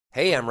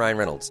Hey, I'm Ryan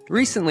Reynolds.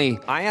 Recently,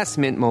 I asked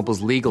Mint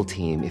Mobile's legal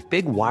team if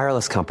big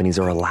wireless companies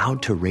are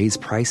allowed to raise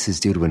prices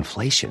due to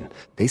inflation.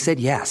 They said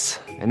yes.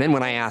 And then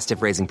when I asked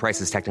if raising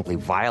prices technically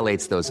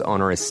violates those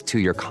onerous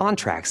two-year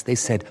contracts, they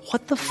said,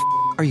 "What the f***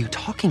 are you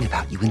talking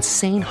about, you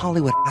insane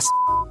Hollywood ass?"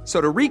 So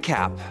to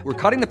recap, we're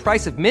cutting the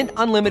price of Mint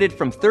Unlimited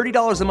from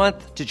 $30 a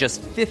month to just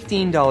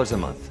 $15 a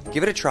month.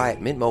 Give it a try at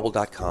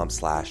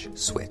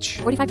mintmobile.com/switch.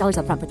 $45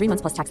 up front for 3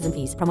 months plus taxes and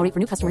fees. Promo rate for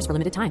new customers for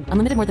limited time.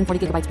 Unlimited more than 40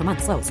 gigabytes per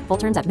month. Slows full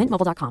terms at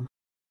mintmobile.com.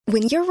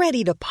 When you're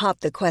ready to pop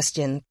the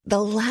question,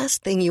 the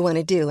last thing you want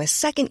to do is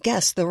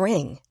second-guess the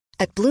ring.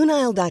 At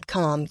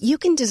BlueNile.com, you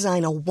can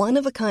design a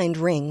one-of-a-kind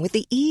ring with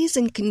the ease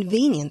and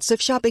convenience of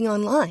shopping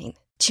online.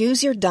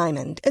 Choose your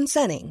diamond and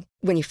setting.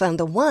 When you find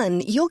the one,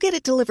 you'll get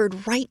it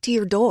delivered right to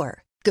your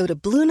door. Go to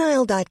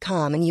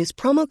BlueNile.com and use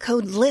promo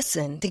code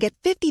LISTEN to get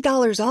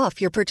 $50 off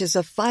your purchase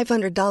of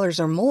 $500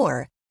 or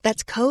more.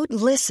 That's code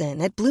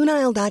LISTEN at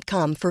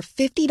BlueNile.com for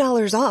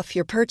 $50 off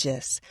your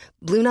purchase.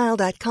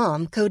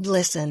 BlueNile.com, code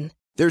LISTEN.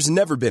 There's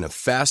never been a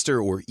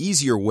faster or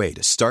easier way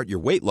to start your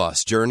weight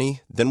loss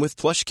journey than with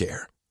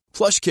PlushCare.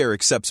 PlushCare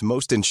accepts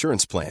most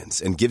insurance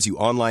plans and gives you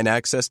online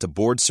access to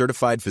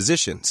board-certified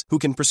physicians who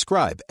can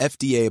prescribe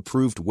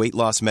FDA-approved weight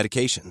loss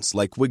medications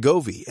like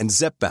Wegovy and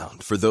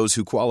Zepbound for those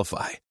who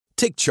qualify.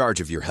 Take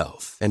charge of your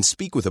health and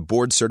speak with a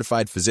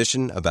board-certified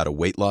physician about a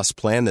weight loss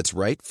plan that's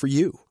right for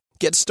you.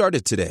 Get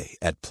started today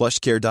at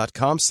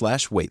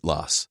plushcare.com/weight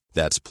loss.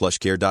 That's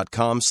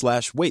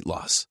plushcare.com/weight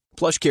loss.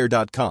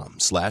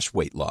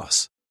 plushcare.com/weight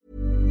loss.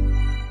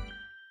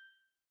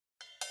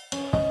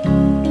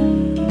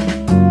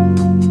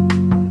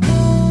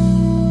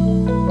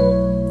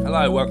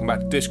 Hello, welcome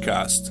back to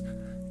Dishcast.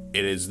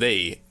 It is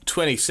the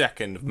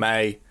 22nd of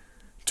May,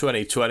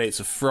 2020. It's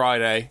a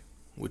Friday,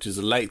 which is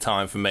a late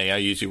time for me. I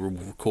usually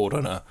record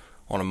on a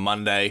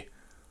Monday.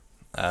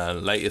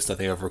 Latest I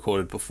think I've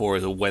recorded before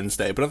is a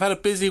Wednesday, but I've had a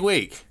busy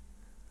week.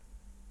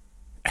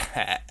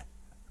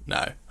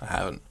 No, I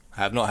haven't.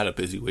 I have not had a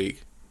busy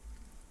week.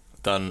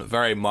 I've done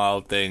very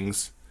mild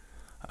things.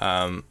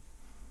 I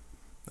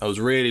was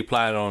really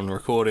planning on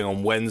recording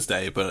on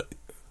Wednesday, but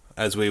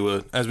as we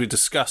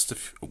discussed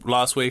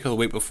last week or the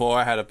week before,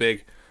 I had a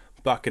big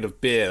bucket of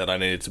beer that I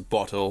needed to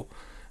bottle,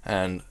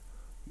 and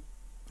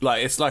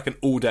it's like an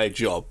all-day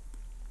job.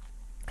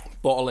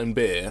 Bottling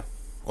beer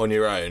on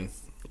your own,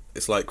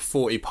 it's like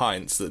 40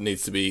 pints that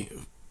needs to be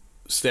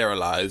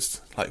sterilised,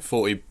 like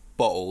 40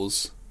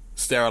 bottles,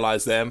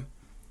 sterilise them,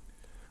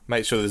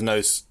 make sure there's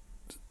no,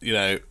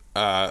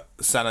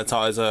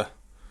 sanitizer.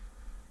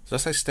 Did I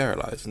say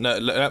sterilise?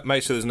 No,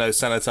 make sure there's no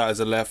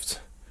sanitizer left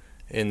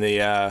in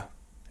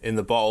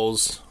the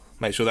bottles,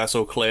 make sure that's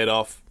all cleared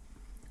off.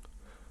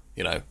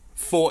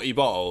 40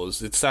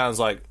 bottles, it sounds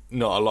like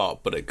not a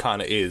lot, but it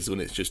kind of is when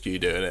it's just you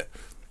doing it.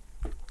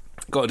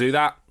 Got to do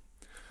that.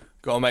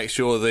 Got to make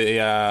sure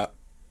the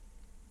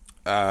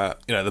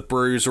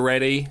brew's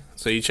ready.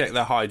 So you check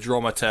the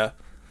hydrometer,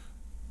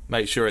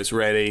 make sure it's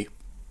ready,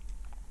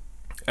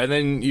 and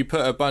then you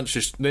put a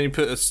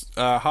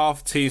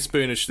half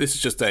teaspoon of. This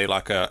is just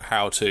a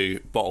how to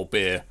bottle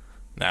beer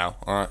now.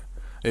 All right,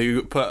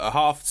 you put a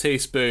half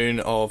teaspoon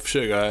of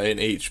sugar in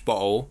each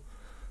bottle,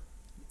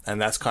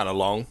 and that's kind of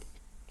long.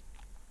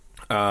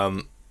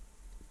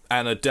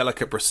 And a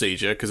delicate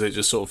procedure because it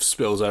just sort of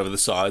spills over the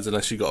sides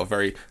unless you've got a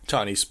very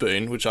tiny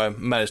spoon, which I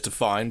managed to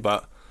find,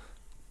 but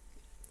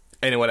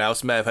anyone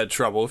else may have had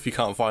trouble if you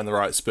can't find the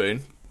right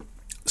spoon.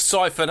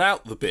 Siphon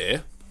out the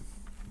beer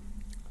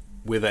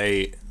with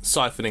a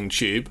siphoning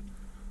tube.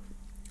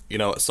 You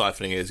know what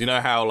siphoning is. You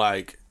know how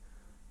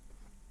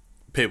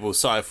people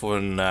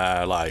siphon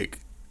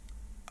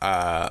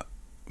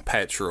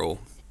petrol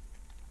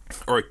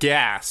or a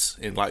gas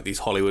in these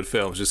Hollywood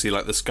films. You see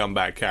the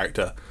scumbag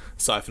character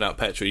siphon out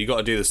petrol. You got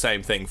to do the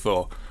same thing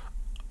for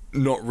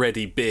not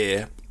ready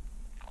beer,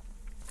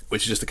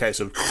 which is just a case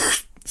of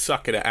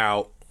sucking it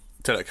out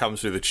till it comes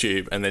through the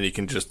tube, and then you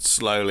can just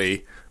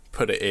slowly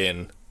put it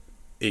in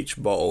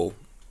each bottle.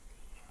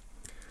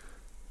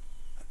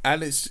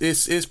 And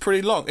it's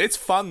pretty long. It's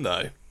fun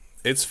though.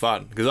 It's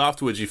fun because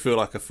afterwards you feel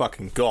like a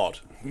fucking god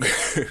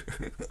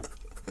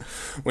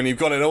when you've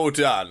got it all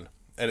done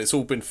and it's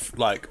all been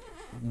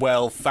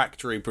well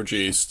factory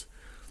produced,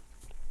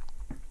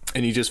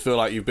 and you just feel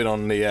like you've been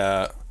on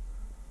the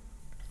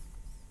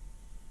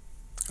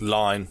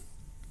line,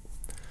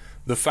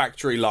 the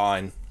factory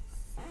line.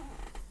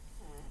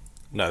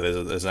 No,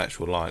 there's an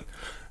actual line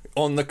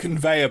on the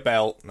conveyor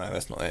belt. No,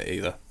 that's not it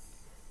either.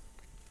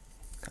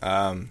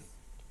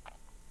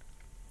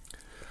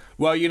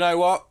 Well, you know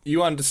what?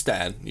 You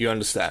understand.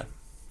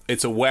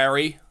 It's a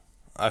wherry.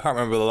 I can't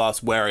remember the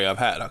last wherry I've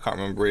had. I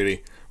can't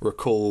really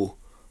recall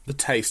the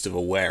taste of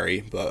a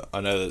wherry, but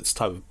I know that it's a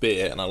type of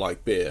beer, and I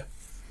like beer.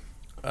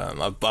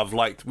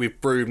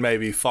 We've brewed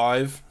maybe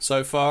 5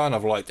 so far, and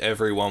I've liked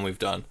every one we've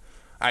done.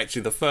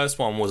 Actually, the first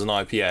one was an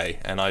IPA,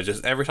 and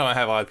every time I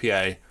have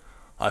IPA,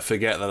 I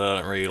forget that I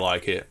don't really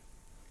like it.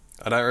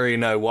 I don't really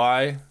know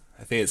why.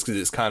 I think it's because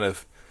it's kind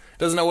of... It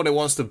doesn't know what it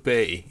wants to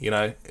be,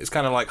 It's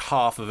kind of like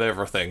half of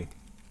everything.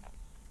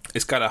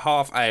 It's kind of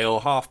half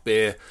ale, half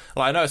beer.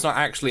 Like, I know it's not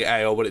actually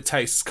ale, but it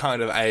tastes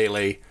kind of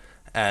ale-y,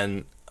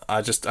 and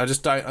I just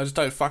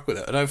don't fuck with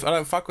it. I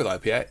don't fuck with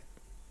IPA.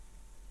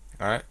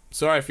 All right.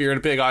 Sorry if you're a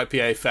big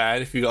IPA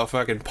fan. If you got a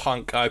fucking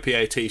punk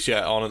IPA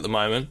t-shirt on at the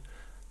moment,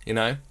 you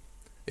know,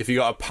 if you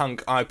got a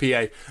punk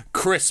IPA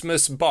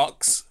Christmas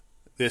box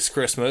this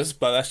Christmas,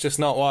 but that's just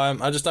not why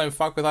I just don't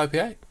fuck with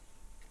IPA.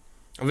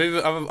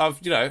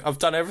 I've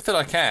done everything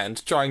I can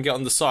to try and get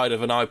on the side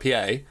of an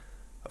IPA.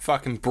 I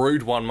fucking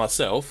brewed one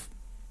myself,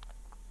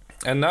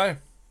 and no,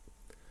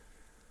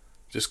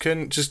 just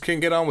couldn't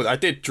get on with it. I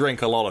did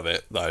drink a lot of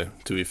it, though.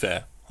 To be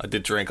fair, I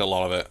did drink a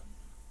lot of it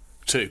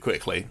too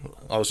quickly.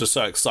 I was just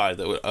so excited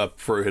that a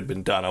brew had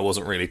been done. I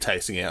wasn't really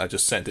tasting it. I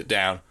just sent it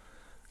down,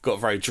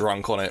 got very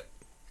drunk on it,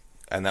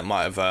 and that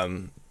might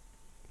have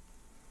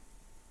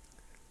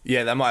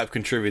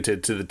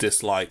contributed to the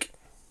dislike.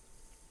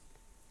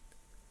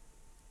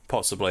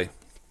 Possibly.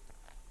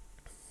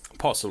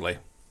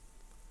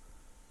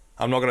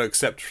 I'm not going to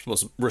accept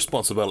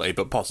responsibility,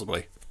 but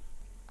possibly.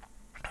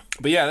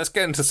 But yeah, let's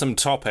get into some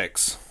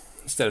topics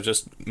instead of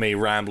just me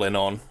rambling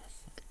on.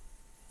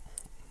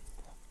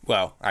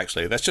 Well,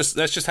 actually, let's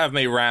just have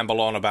me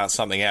ramble on about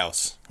something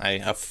else.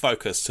 A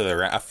focused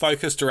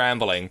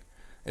rambling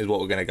is what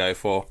we're going to go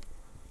for.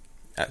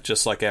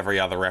 Just like every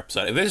other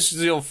episode. If this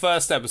is your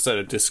first episode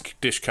of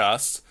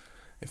Dishcast,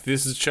 if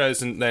this is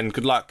chosen, then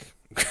good luck.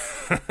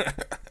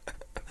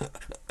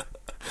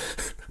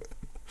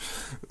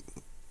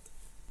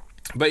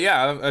 But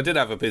yeah, I did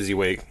have a busy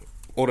week.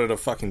 Ordered a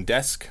fucking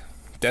desk.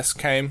 Desk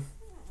came,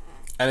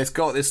 and it's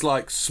got this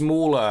like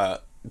smaller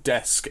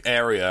desk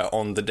area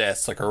on the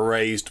desk, like a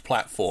raised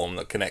platform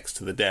that connects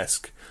to the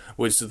desk,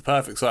 which is the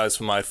perfect size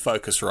for my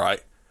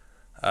Focusrite.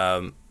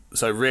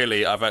 So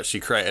really, I've actually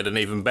created an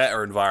even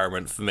better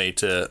environment for me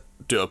to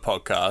do a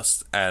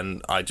podcast,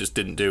 and I just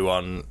didn't do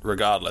one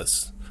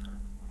regardless.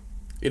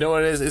 You know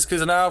what it is? It's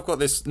because now I've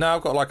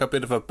got like a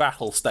bit of a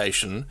battle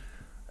station.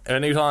 And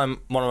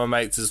anytime one of my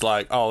mates is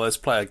like, "Oh, let's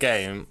play a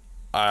game,"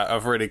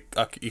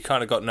 you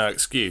kind of got no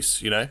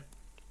excuse, you know?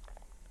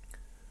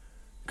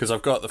 Because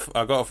I've got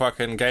a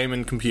fucking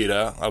gaming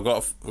computer. I've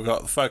got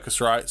the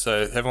Focusrite,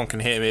 so everyone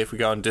can hear me if we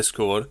go on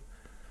Discord.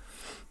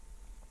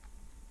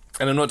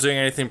 And I'm not doing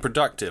anything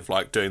productive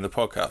like doing the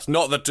podcast.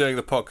 Not that doing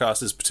the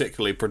podcast is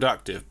particularly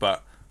productive,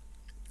 but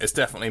it's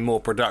definitely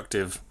more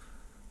productive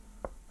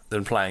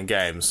than playing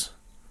games.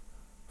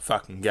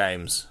 Fucking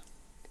games.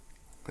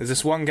 There's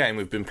this one game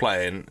we've been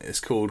playing. It's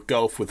called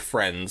Golf with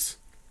Friends.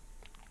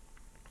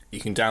 You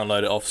can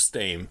download it off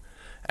Steam.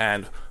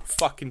 And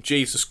fucking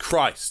Jesus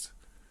Christ,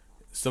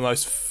 it's the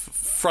most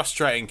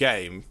frustrating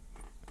game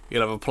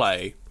you'll ever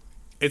play.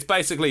 It's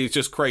basically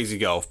just Crazy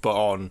Golf, but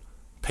on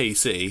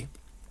PC.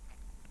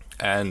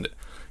 And,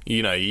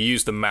 you know, you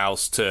use the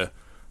mouse to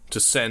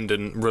send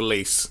and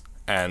release.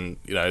 And,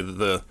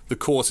 the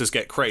courses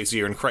get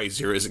crazier and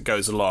crazier as it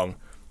goes along.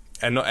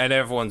 And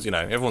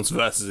everyone's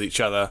versus each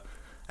other.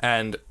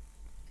 And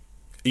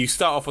you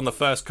start off on the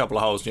first couple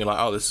of holes and you're like,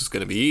 oh, this is going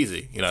to be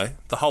easy, you know?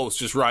 The hole's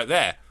just right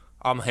there.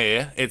 I'm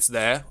here, it's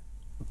there.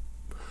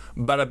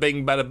 Bada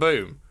bing, bada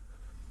boom.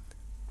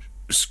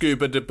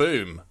 Scuba da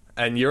boom.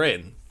 And you're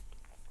in.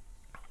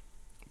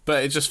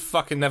 But it just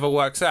fucking never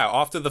works out.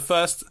 After the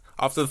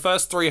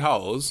first 3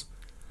 holes,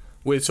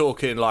 we're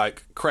talking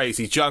like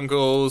crazy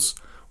jungles,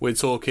 we're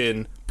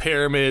talking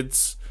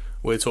pyramids,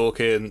 we're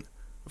talking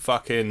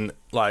fucking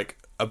like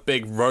a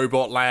big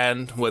robot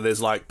land where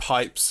there's like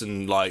pipes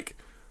and like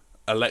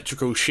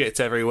electrical shit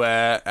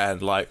everywhere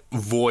and like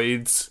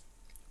voids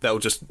that'll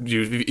just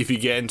if you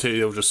get into,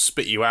 they'll just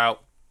spit you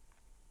out.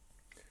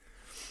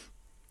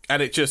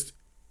 And it's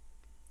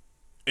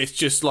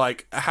just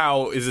like,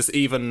 how is this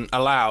even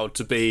allowed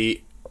to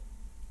be?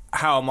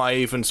 How am I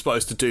even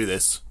supposed to do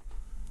this?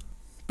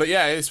 But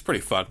yeah, it's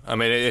pretty fun. I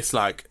mean,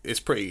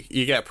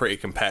 you get pretty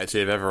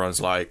competitive.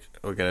 Everyone's like,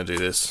 we're gonna do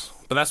this.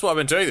 But that's what I've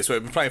been doing this week.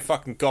 I've been playing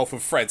fucking golf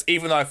with friends,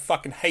 even though I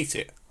fucking hate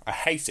it. I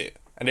hate it.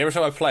 And every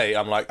time I play,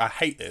 I'm like, I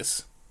hate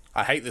this.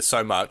 I hate this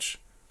so much.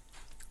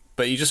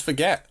 But you just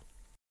forget.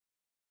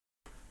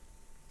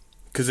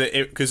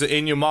 Because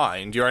in your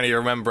mind, you're only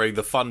remembering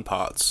the fun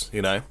parts,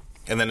 you know?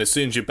 And then as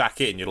soon as you're back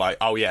in, you're like,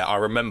 oh yeah, I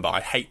remember,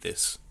 I hate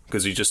this.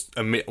 Because you just,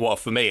 well,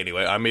 for me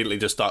anyway, I immediately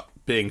just start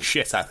being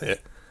shit at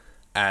it.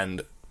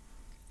 And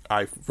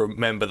I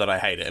remember that I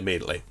hate it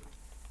immediately.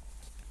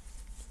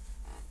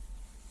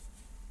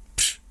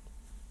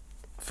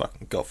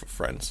 Fucking golf with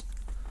friends.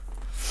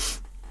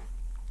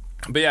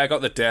 But yeah, I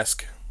got the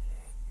desk.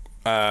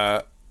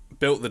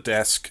 Built the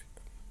desk.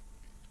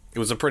 It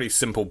was a pretty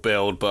simple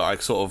build, but I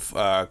sort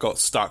of got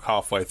stuck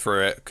halfway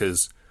through it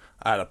because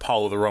I had a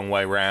pole the wrong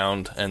way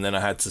round, and then I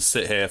had to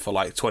sit here for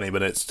like 20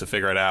 minutes to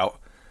figure it out,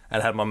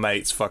 and had my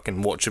mates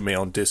fucking watching me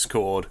on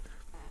Discord,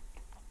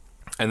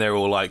 and they're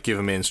all like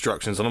giving me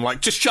instructions, and I'm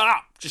like, just shut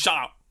up!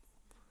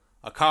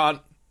 I can't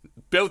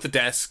build the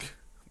desk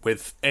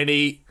with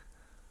any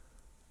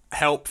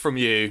help from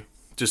you.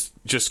 Just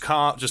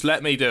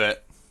let me do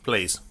it,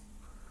 please.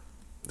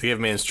 They give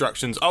me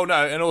instructions. Oh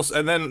no,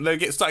 and then they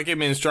started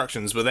giving me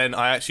instructions, but then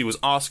I actually was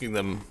asking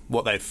them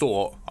what they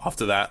thought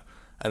after that,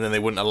 and then they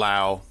wouldn't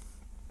allow.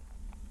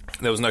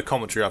 There was no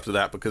commentary after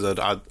that because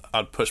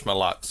I'd push my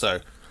luck.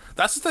 So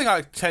that's the thing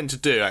I tend to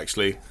do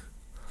actually,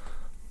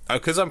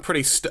 because I'm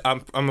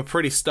a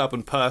pretty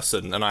stubborn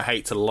person and I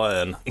hate to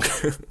learn.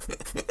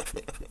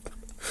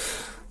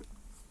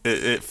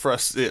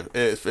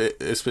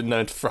 It's been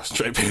known to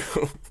frustrate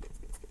people.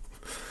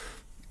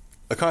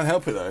 I can't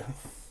help it though.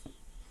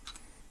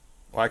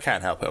 Well, I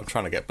can't help it. I'm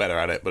trying to get better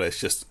at it, but it's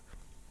just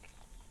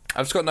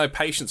I've just got no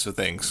patience for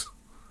things.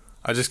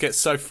 I just get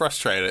so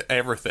frustrated at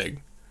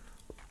everything.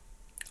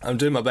 I'm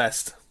doing my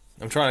best.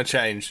 I'm trying to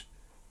change.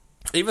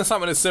 Even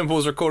something as simple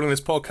as recording this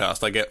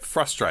podcast, I get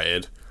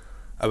frustrated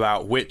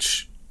about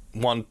which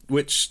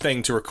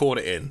thing to record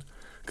it in.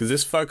 Because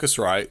this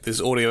Focusrite,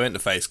 this audio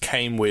interface,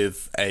 came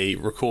with a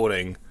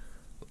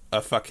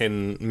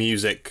fucking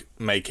music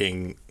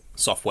making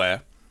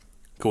software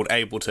called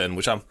Ableton,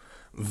 which I'm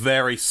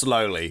very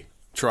slowly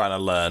trying to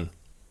learn.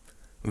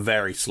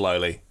 Very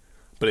slowly.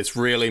 But it's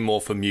really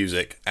more for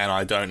music, and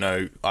I don't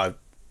know. I'm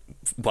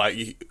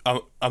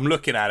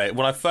looking at it.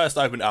 When I first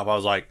opened it up, I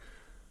was like,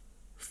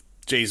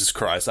 Jesus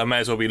Christ, I may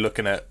as well be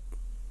looking at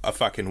a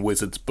fucking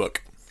wizard's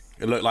book.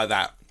 It looked like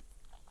that.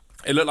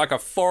 It looked like a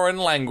foreign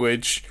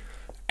language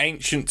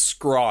ancient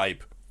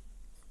scribe.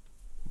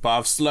 But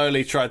I've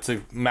slowly tried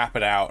to map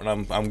it out,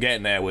 and I'm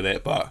getting there with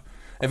it. But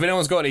if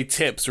anyone's got any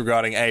tips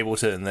regarding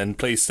Ableton, then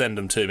please send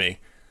them to me.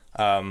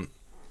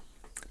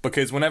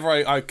 Because whenever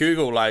I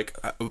Google like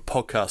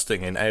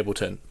podcasting in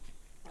Ableton,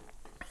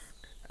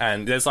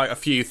 and there's like a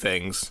few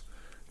things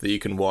that you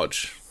can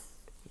watch,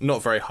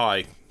 not very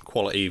high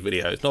quality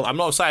videos. I'm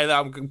not saying that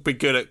I'm going to be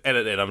good at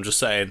editing. I'm just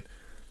saying,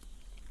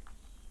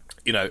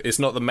 it's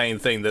not the main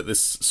thing that this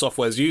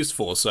software is used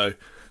for. So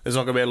there's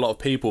not going to be a lot of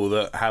people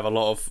that have a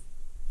lot of,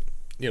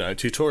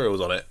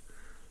 tutorials on it.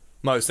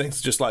 Most things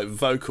are just like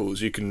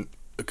vocals.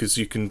 Because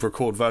you can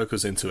record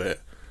vocals into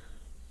it.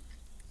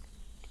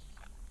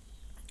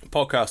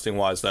 Podcasting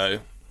wise though,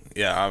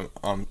 yeah,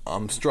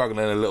 I'm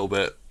struggling a little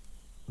bit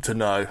to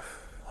know.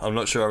 I'm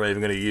not sure I'm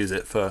even going to use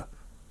it for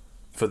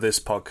this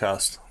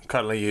podcast. I'm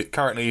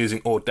currently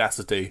using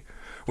Audacity,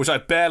 which I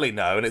barely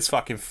know, and it's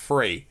fucking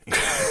free.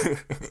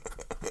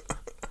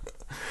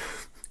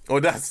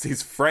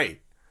 Audacity's free.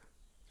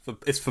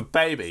 It's for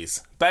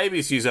babies.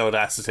 Babies use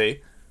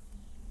Audacity.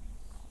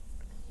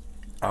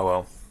 Oh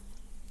well.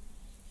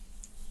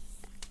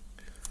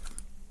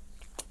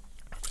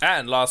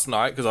 And last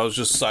night, because I was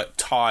just like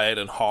tired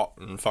and hot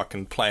and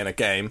fucking playing a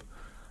game,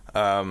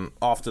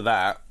 after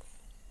that,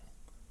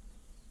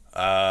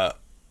 after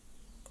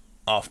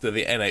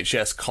the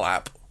NHS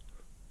clap,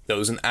 there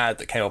was an ad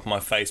that came up on my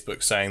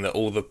Facebook saying that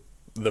all the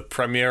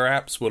Premiere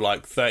apps were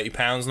like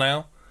 £30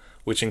 now,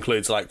 which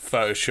includes like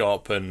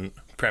Photoshop and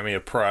Premiere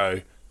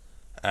Pro,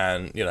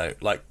 and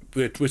like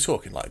we're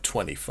talking like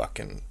 20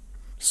 fucking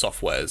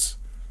softwares.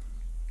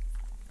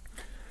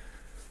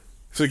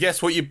 So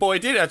guess what your boy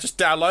did? I just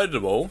downloaded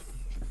them all.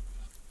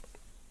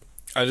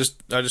 I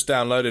just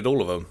downloaded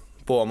all of them.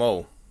 Bought them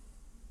all.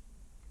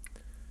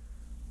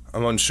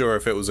 I'm unsure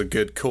if it was a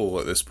good call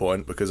at this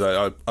point, because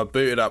I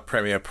booted up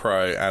Premiere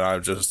Pro, and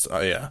I'm just,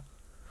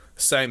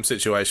 same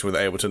situation with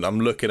Ableton. I'm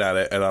looking at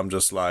it and I'm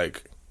just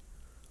like,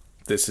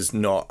 this is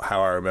not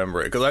how I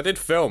remember it. Because I did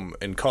film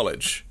in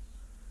college.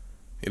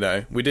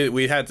 We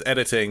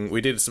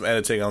did some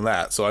editing on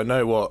that, so I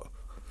know what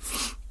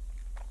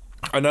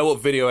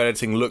video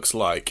editing looks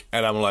like,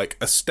 and I'm like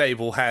a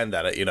stable hand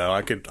at it.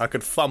 I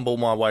could fumble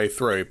my way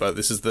through, but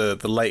this is the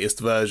latest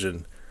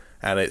version,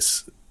 and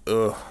it's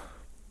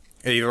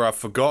either I've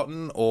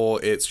forgotten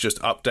or it's just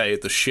updated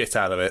the shit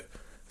out of it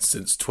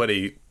since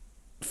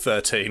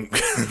 2013.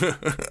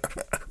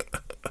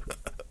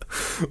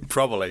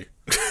 Probably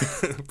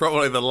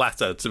the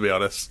latter, to be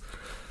honest.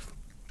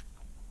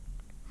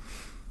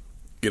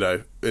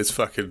 It's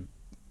fucking.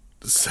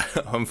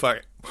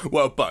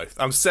 Well, both.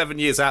 I'm 7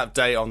 years out of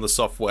date on the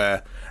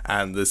software,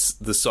 and the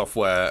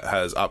software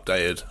has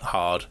updated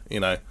hard.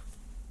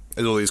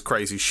 There's all these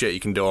crazy shit you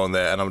can do on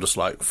there, and I'm just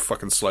like,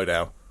 fucking slow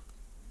down.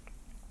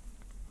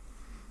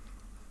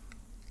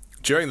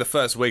 During the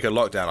first week of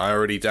lockdown, I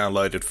already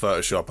downloaded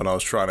Photoshop, and I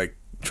was trying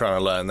to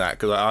learn that,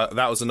 because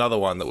that was another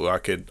one that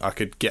I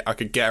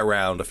could get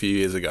around a few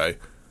years ago.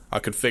 I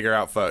could figure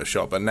out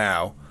Photoshop, but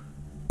now.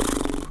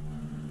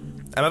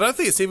 And I don't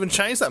think it's even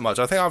changed that much.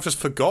 I think I've just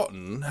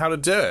forgotten how to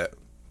do it.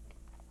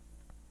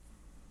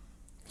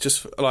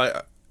 Just like,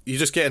 you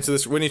just get into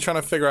this, when you're trying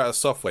to figure out a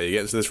software, you get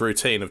into this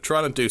routine of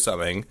trying to do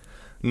something,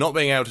 not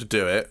being able to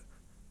do it,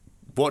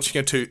 watching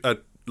a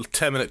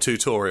 10-minute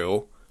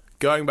tutorial,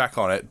 going back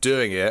on it,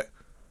 doing it.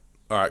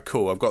 Alright,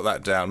 cool, I've got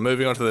that down.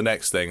 Moving on to the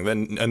next thing,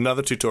 then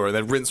another tutorial,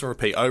 then rinse and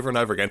repeat over and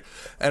over again.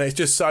 And it's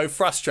just so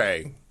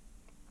frustrating.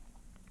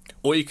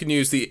 Or you can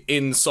use the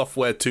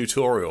in-software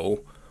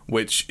tutorial,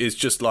 which is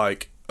just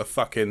like a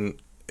fucking...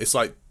 It's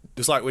like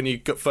when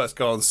you first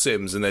go on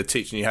Sims and they're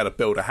teaching you how to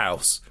build a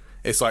house.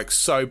 It's like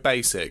so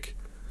basic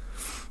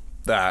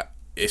that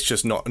it's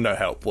just no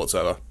help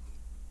whatsoever.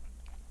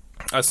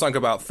 I sunk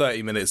about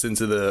 30 minutes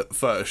into the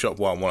Photoshop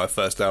one when I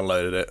first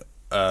downloaded it.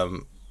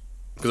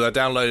 Because I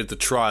downloaded the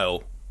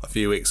trial a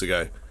few weeks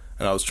ago,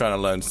 and I was trying to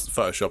learn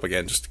Photoshop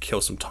again just to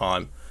kill some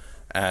time.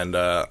 And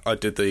I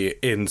did the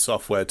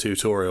in-software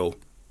tutorial.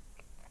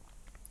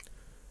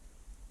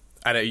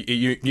 And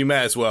you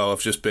may as well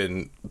have just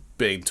been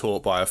being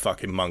taught by a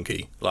fucking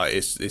monkey. Like,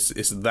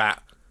 it's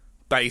that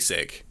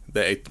basic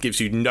that it gives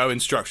you no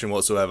instruction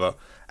whatsoever,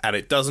 and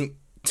it doesn't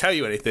tell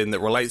you anything that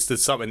relates to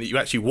something that you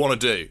actually want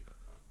to do.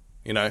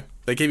 You know?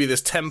 They give you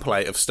this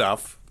template of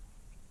stuff.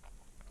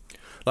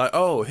 Like,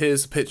 oh,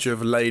 here's a picture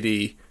of a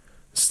lady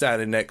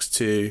standing next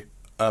to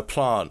a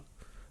plant.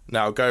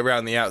 Now go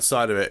around the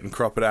outside of it and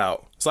crop it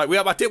out. It's like,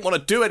 I didn't want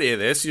to do any of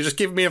this. You're just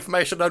giving me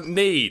information I don't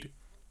need.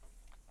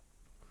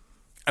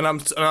 And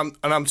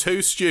I'm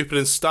too stupid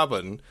and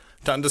stubborn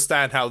to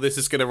understand how this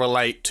is going to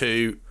relate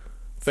to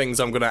things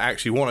I'm going to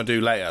actually want to do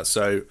later.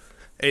 So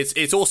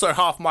it's also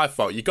half my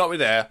fault. You got me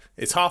there.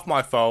 It's half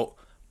my fault,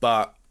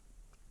 but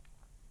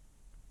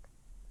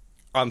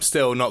I'm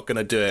still not going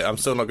to do it. I'm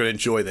still not going to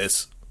enjoy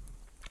this.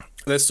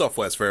 There's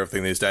softwares for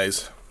everything these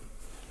days,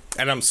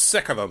 and I'm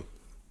sick of them.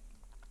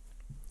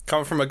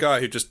 Coming from a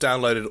guy who just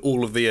downloaded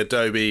all of the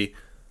Adobe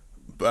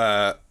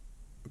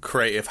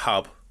Creative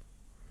Hub,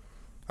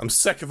 I'm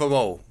sick of them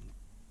all.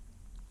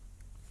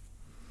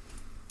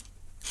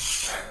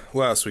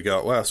 What else we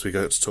got? What else we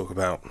got to talk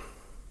about?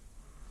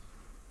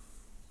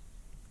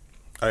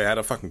 Oh, yeah, I had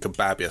a fucking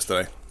kebab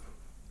yesterday.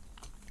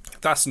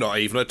 That's not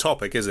even a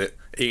topic, is it?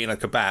 Eating a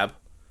kebab.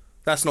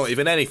 That's not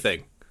even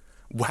anything.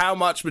 How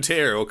much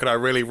material can I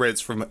really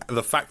rinse from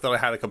the fact that I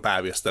had a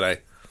kebab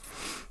yesterday?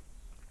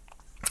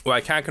 Well,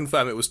 I can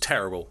confirm it was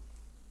terrible.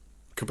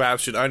 Kebabs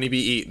should only be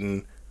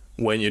eaten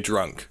when you're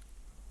drunk.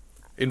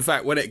 In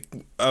fact, when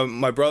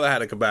my brother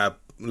had a kebab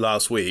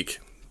last week,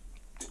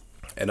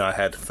 and I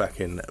had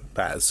fucking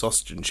battered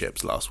sausage and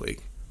chips last week.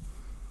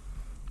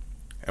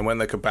 And when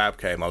the kebab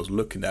came, I was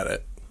looking at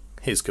it,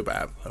 his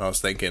kebab, and I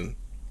was thinking,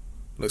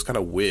 it looks kind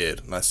of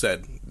weird. And I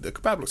said, the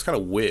kebab looks kind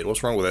of weird.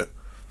 What's wrong with it?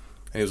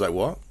 And he was like,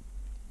 what?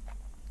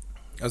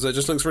 I was like, it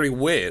just looks really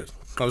weird.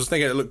 I was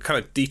thinking it looked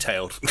kind of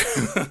detailed.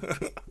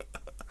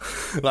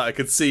 Like I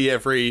could see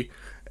every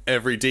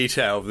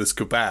detail of this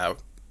kebab.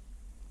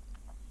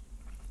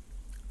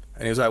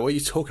 And he was like, what are you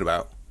talking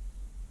about?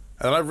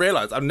 And then I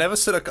realised I don't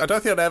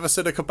think I'd ever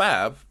seen a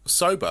kebab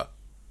sober.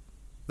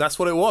 That's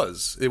what it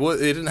was. It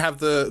didn't have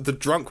the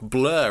drunk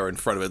blur in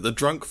front of it, the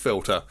drunk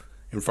filter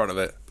in front of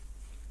it.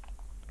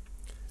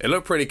 It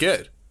looked pretty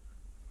good.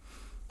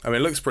 I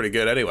mean, it looks pretty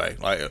good anyway.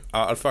 Like,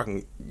 I'd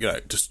fucking,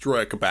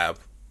 destroy a kebab.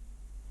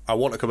 I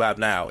want a kebab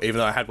now, even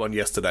though I had one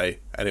yesterday,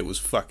 and it was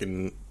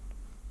fucking...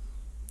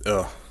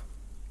 Ugh.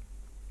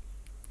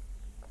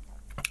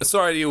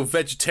 Sorry to you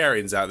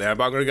vegetarians out there,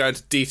 but I'm going to go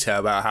into detail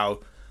about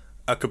how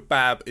a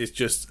kebab is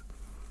just...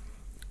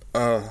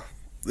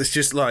 it's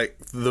just like,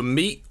 the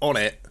meat on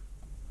it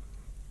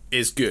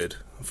is good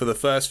for the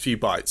first few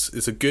bites.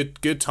 It's a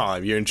good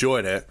time, you're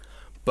enjoying it,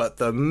 but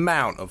the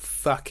amount of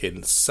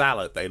fucking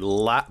salad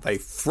they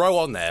throw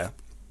on there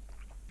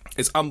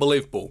is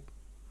unbelievable.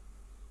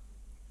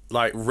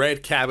 Like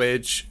red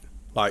cabbage,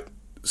 like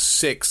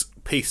 6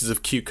 pieces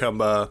of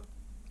cucumber,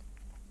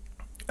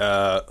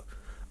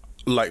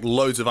 like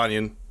loads of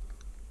onion,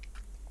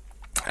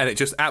 and it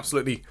just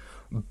absolutely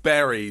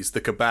buries the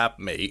kebab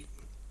meat.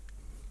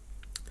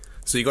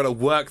 So you got to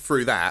work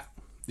through that.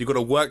 You got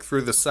to work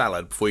through the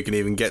salad before you can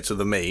even get to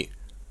the meat.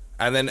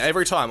 And then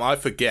I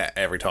forget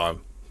every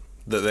time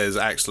that there's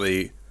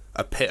actually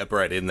a pit of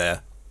bread in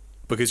there,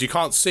 because you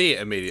can't see it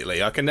immediately.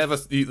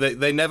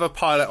 They never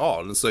pile it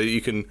on, so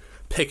you can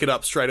pick it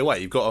up straight away.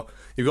 You've got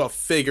to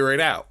figure it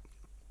out.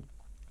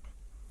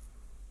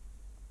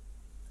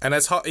 And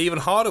it's even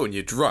harder when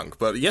you're drunk.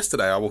 But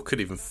yesterday I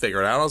couldn't even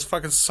figure it out. I was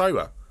fucking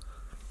sober.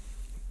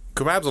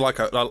 Kebabs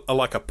are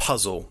like a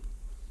puzzle.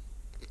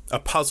 A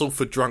puzzle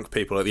for drunk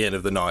people at the end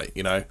of the night,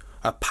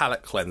 A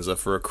palate cleanser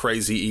for a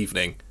crazy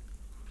evening.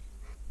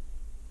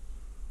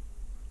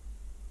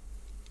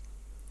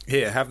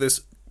 Here, have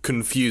this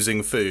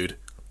confusing food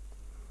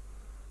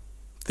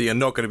that you're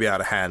not going to be able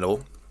to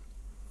handle.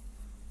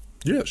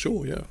 Yeah,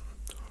 sure, yeah.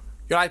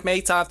 You're like,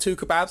 mate, I'll have 2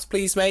 kebabs,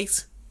 please,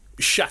 mate?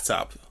 Shut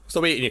up.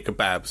 Stop eating your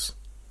kebabs.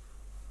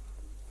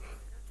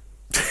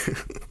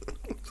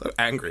 So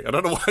angry. I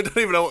don't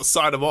even know what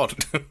side I'm on.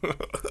 I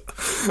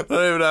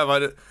don't even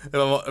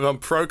know if I'm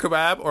pro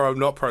kebab or I'm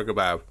not pro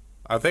kebab.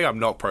 I think I'm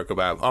not pro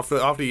kebab.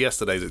 After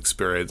yesterday's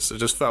experience, I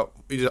just felt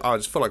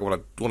like I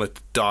want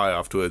to die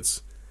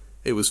afterwards.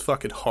 It was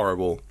fucking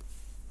horrible.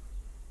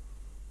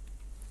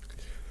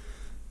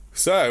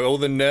 So, all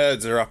the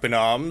nerds are up in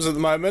arms at the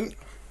moment.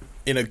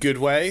 In a good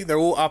way. They're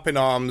all up in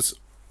arms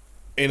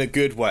in a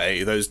good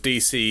way. Those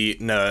DC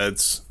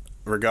nerds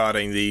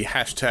regarding the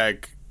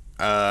hashtag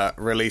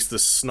release the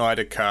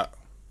Snyder Cut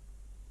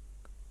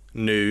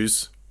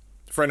news.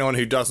 For anyone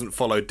who doesn't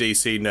follow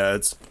DC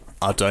nerds,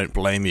 I don't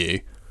blame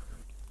you.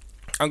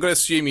 I'm going to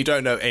assume you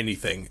don't know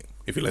anything,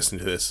 if you listen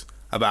to this,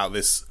 about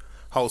this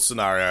whole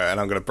scenario, and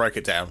I'm going to break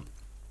it down.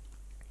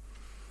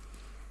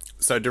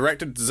 So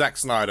directed Zack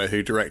Snyder,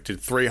 who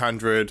directed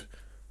 300,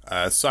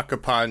 Sucker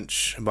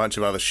Punch, a bunch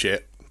of other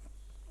shit.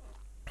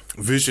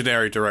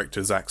 Visionary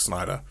director Zack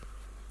Snyder.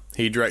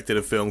 He directed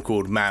a film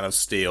called Man of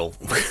Steel,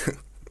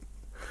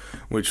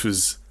 which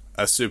was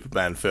a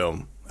Superman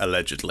film,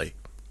 allegedly.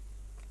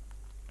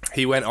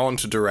 He went on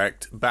to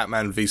direct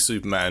Batman v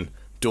Superman: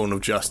 Dawn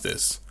of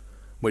Justice,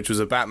 which was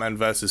a Batman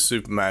vs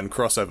Superman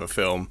crossover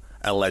film,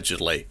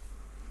 allegedly.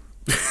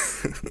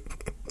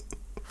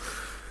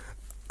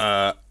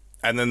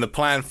 And then the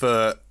plan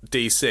for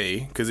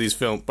DC, because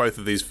both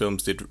of these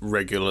films did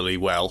regularly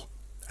well,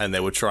 and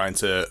they were trying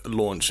to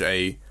launch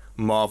a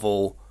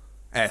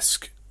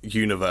Marvel-esque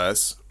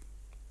universe,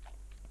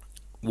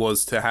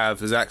 was to have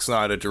Zack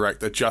Snyder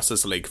direct a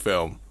Justice League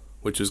film,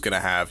 which was going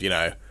to have,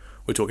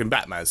 we're talking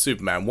Batman,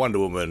 Superman, Wonder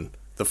Woman,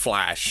 The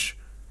Flash,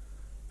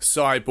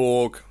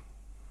 Cyborg.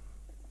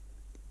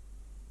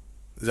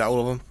 Is that all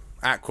of them?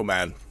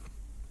 Aquaman.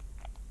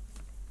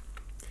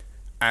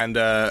 And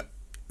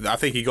I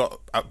think he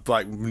got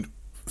like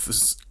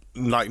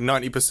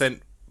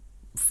 90%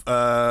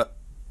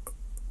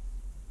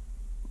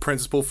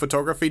 principal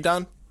photography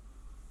done.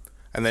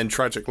 And then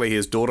tragically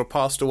his daughter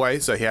passed away,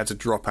 so he had to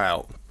drop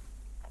out.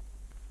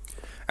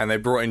 And they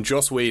brought in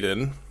Joss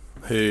Whedon,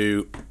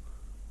 who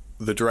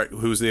was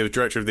the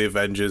director of the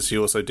Avengers. He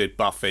also did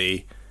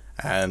Buffy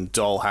and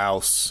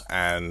Dollhouse,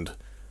 and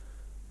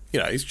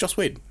he's Joss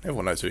Whedon.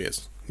 Everyone knows who he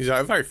is. He's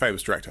a very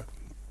famous director.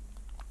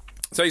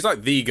 So he's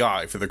like the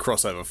guy for the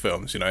crossover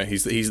films.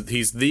 He's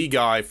the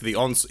guy for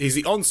he's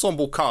the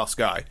ensemble cast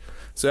guy.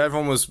 So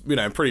everyone was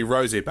pretty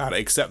rosy about it,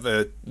 except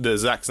the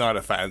Zack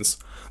Snyder fans,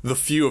 the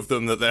few of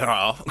them that there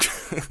are,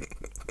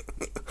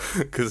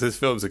 because his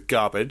films are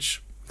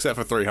garbage, except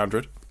for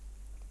 300.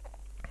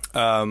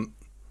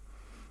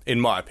 In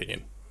my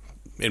opinion.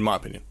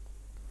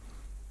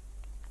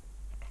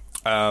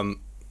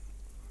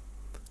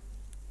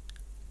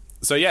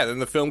 So yeah, then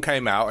the film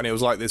came out, and it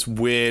was like this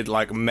weird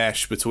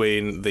mesh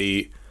between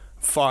the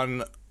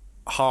fun,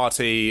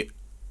 hearty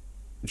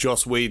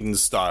Joss Whedon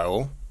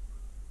style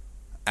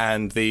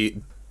and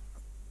the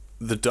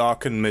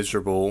dark and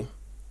miserable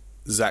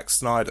Zack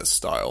Snyder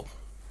style.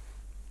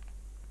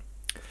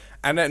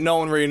 And then no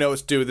one really knew what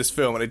to do with this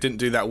film, and it didn't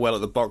do that well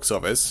at the box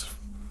office.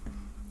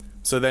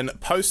 So then,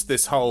 post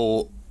this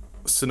whole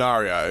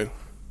scenario,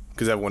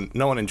 because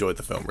no one enjoyed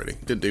the film, really.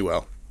 It didn't do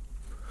well.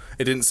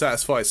 It didn't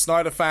satisfy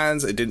Snyder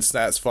fans, it didn't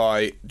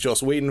satisfy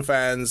Joss Whedon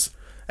fans.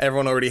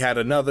 Everyone already had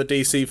another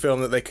DC film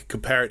that they could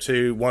compare it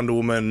to, Wonder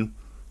Woman,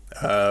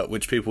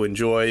 which people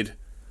enjoyed.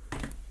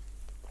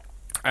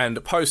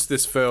 And post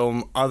this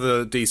film,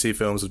 other DC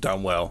films have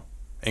done well,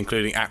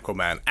 including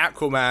Aquaman.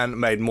 Aquaman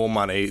made more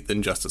money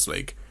than Justice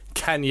League.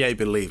 Can ye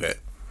believe it?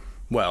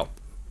 Well,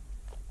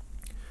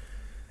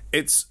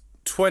 it's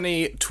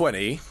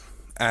 2020,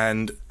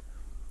 and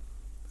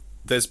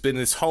there's been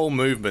this whole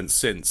movement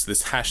since,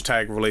 this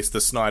hashtag release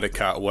the Snyder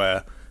Cut,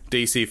 where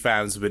DC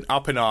fans have been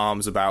up in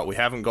arms about, we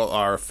haven't got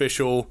our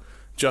official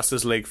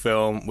Justice League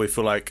film. We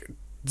feel like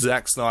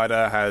Zack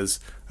Snyder has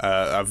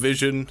a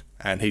vision,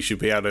 and he should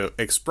be able to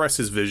express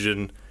his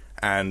vision,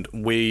 and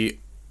we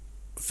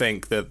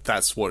think that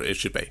that's what it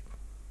should be.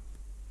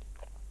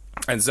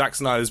 And Zack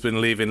Snyder's been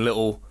leaving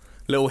little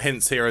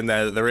hints here and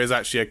there that there is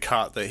actually a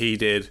cut that he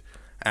did,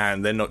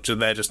 and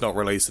they're just not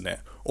releasing it,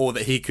 or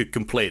that he could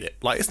complete it.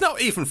 It's not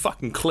even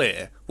fucking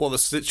clear what the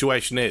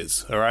situation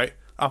is, all right,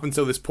 up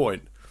until this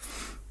point.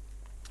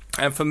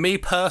 And for me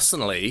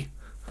personally,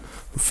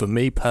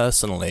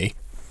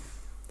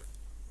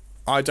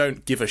 I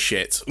don't give a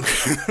shit.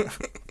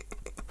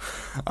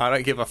 I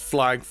don't give a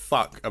flying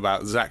fuck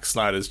about Zack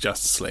Snyder's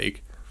Justice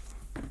League.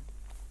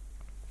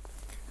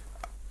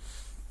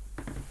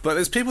 But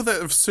there's people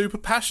that are super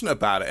passionate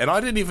about it, and I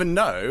didn't even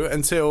know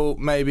until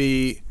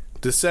maybe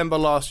December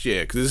last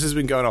year, because this has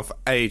been going on for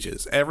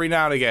ages. Every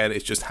now and again,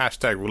 it's just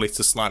hashtag release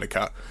the Snyder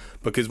Cut,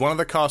 because one of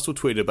the cast will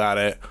tweet about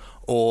it,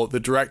 or the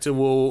director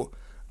will,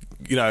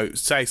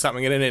 say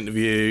something in an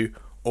interview,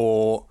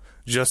 or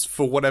just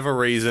for whatever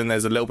reason,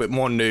 there's a little bit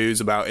more news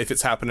about if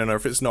it's happening or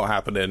if it's not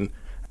happening.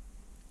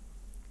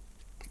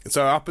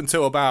 So up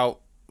until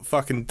about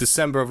fucking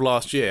December of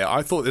last year,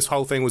 I thought this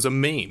whole thing was a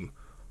meme.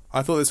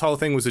 I thought this whole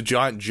thing was a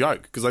giant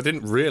joke, because I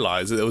didn't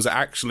realise that there was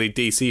actually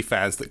DC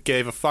fans that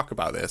gave a fuck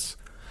about this.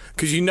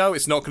 Because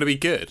it's not going to be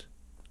good.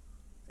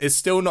 It's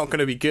still not going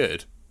to be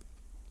good.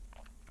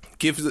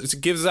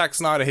 Give Zack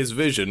Snyder his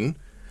vision,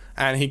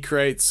 and he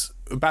creates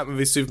Batman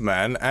v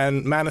Superman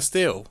and Man of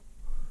Steel.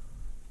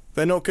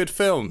 They're not good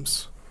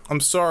films. I'm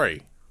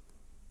sorry.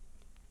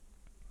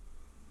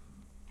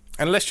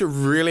 Unless you're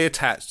really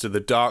attached to the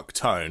dark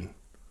tone,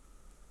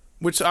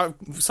 which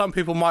some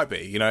people might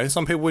be.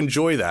 Some people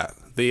enjoy that.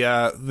 The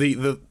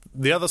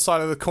other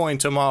side of the coin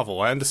to Marvel,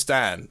 I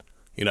understand.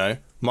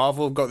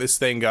 Marvel have got this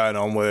thing going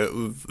on where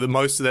the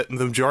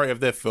majority of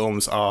their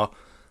films are,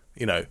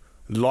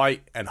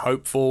 light and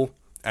hopeful,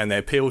 and they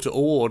appeal to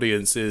all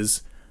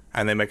audiences,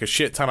 and they make a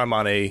shit ton of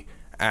money,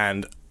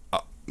 and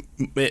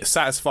it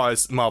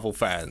satisfies Marvel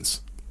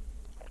fans.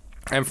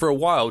 And for a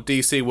while,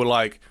 DC were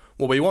like,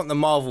 well, we want the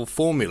Marvel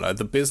formula,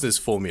 the business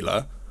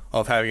formula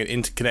of having an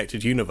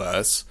interconnected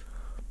universe,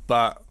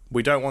 but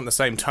we don't want the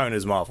same tone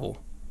as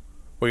Marvel.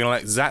 We're going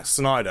to let Zack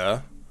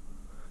Snyder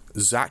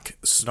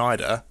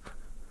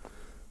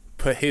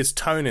put his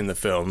tone in the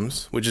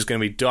films, which is going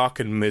to be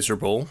dark and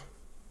miserable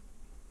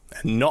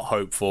and not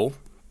hopeful.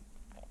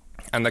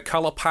 And the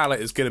colour palette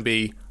is going to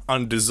be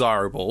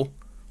undesirable.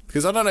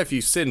 Because I don't know if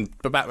you've seen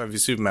Batman v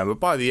Superman, but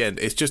by the end,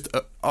 it's just,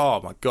 oh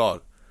my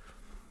god.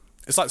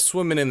 It's like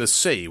swimming in the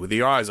sea with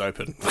your eyes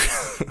open.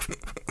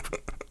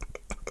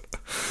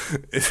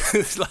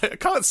 It's like, I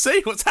can't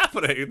see what's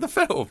happening in the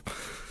film.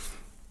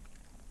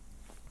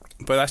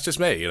 But that's just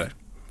me, you know.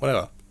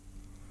 Whatever.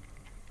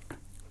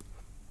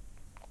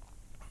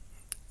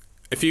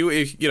 If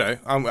you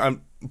know,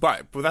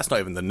 but that's not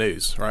even the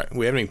news, right?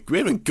 We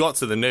haven't got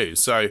to the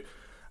news. So,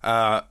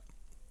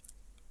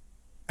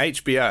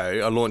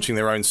 HBO are launching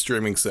their own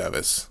streaming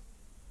service.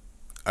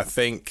 I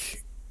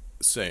think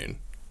soon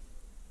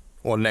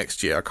or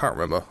next year. I can't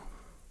remember.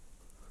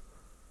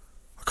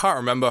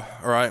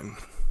 All right.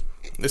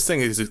 This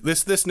news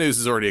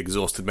has already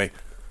exhausted me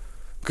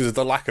because of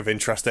the lack of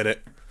interest in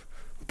it.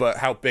 But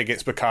how big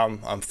it's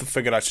become, I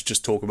figured I should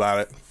just talk about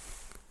it.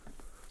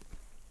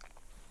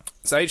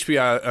 So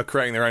HBO are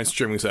creating their own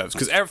streaming service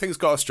because everything's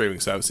got a streaming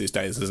service these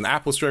days. There's an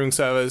Apple streaming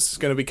service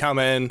going to be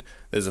coming.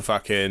 There's a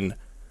fucking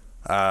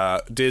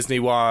Disney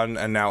one,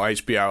 and now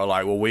HBO are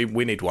like, well, we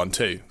need one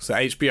too. So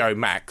HBO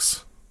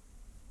Max,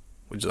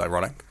 which is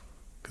ironic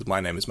because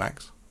my name is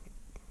Max.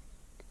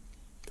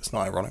 It's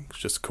not ironic, it's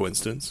just a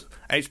coincidence.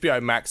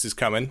 HBO Max is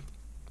coming,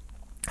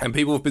 and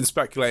people have been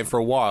speculating for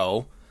a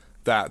while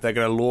that they're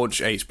going to launch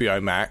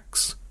HBO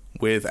Max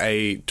with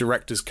a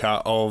director's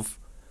cut of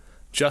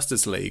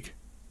Justice League,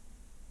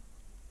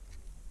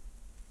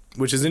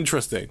 which is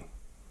interesting.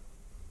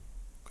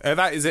 And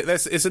that is it.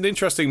 It's an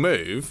interesting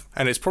move,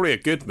 and it's probably a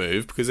good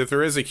move, because if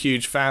there is a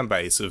huge fan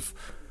base of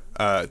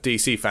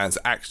DC fans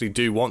that actually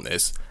do want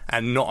this,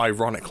 and not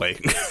ironically,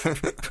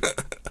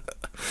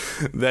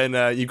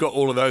 then you've got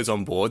all of those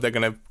on board. They're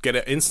going to get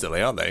it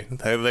instantly, aren't they?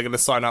 They're going to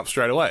sign up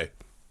straight away.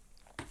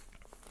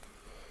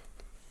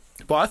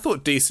 But I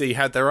thought DC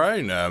had their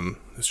own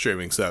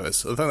streaming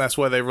service. I think that's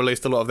where they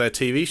released a lot of their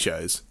TV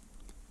shows.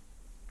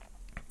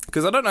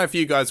 Because I don't know if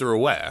you guys are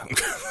aware,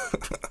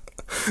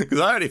 because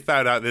I only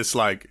found out this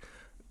like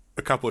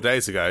a couple of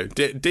days ago.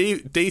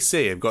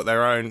 DC have got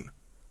their own,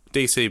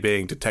 DC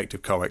being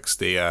Detective Comics,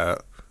 the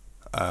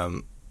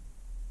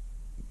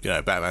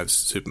Batman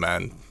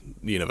Superman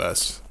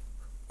universe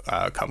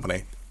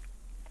company.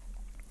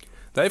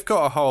 They've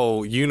got a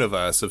whole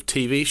universe of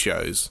TV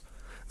shows.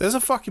 There's a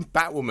fucking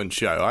Batwoman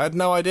show. I had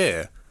no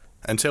idea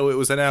until it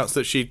was announced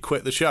that she'd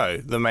quit the show,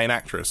 the main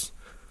actress.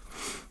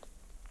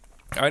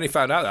 I only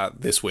found out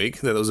that this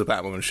week that there was a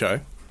Batwoman show.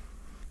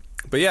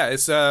 But yeah,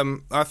 it's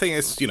I think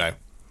it's, you know,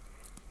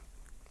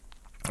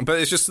 but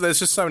it's just, there's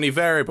just so many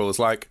variables.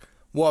 Like,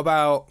 what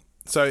about,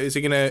 so is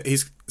he gonna,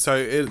 so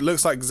it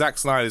looks like Zack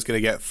Snyder is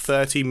gonna get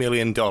 $30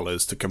 million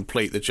to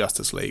complete the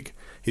Justice League.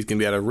 He's gonna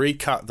be able to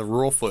recut the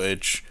raw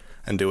footage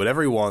and do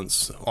whatever he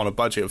wants on a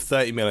budget of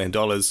 $30 million,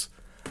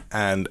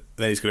 and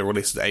then he's gonna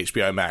release it to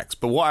HBO Max.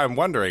 But what I'm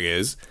wondering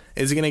is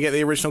he gonna get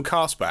the original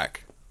cast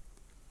back?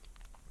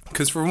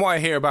 Because from what I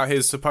hear about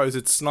his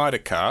supposed Snyder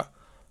cut,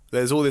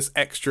 there's all this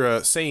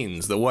extra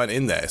scenes that weren't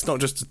in there. It's not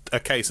just a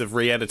case of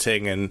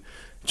re-editing and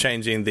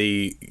changing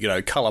the, you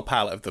know, colour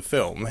palette of the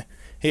film.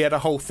 He had a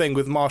whole thing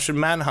with Martian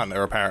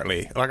Manhunter,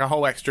 apparently. Like, a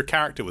whole extra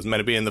character was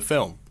meant to be in the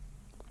film.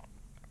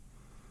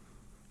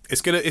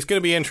 It's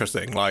gonna be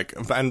interesting. Like,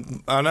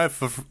 and I know,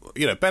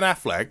 Ben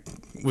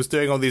Affleck was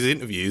doing all these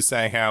interviews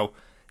saying how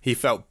he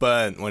felt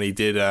burnt when he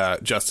did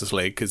Justice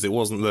League because it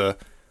wasn't the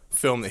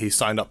film that he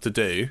signed up to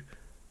do,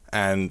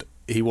 and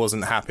he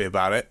wasn't happy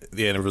about it,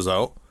 the end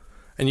result.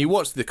 And you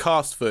watch the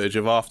cast footage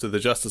of after the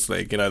Justice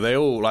League, you know, they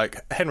all,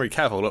 like, Henry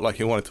Cavill looked like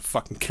he wanted to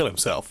fucking kill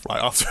himself,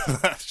 like, after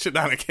that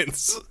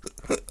shenanigans.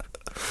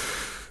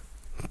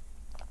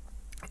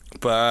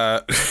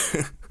 But,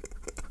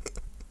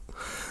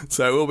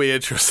 so it will be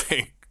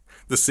interesting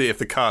to see if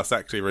the cast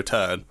actually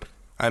return.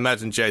 I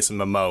imagine Jason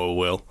Momoa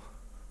will.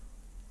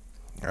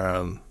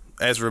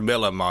 Ezra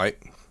Miller might.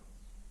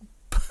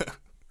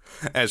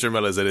 Ezra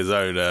Miller's in his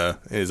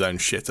own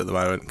shit at the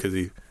moment because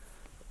he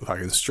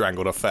fucking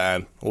strangled a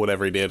fan or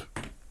whatever he did.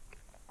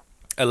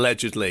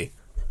 Allegedly.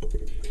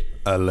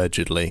 But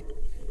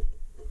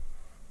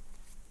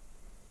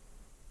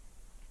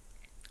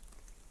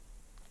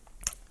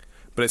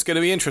it's going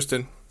to be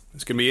interesting.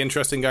 It's going to be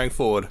interesting going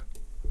forward.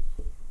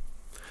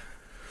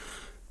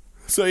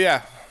 So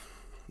yeah.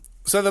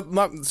 So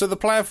the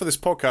plan for this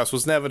podcast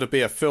was never to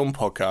be a film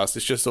podcast.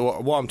 It's just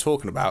what I'm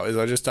talking about is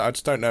I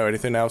just don't know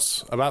anything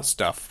else about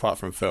stuff apart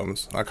from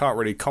films. I can't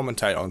really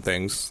commentate on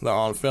things that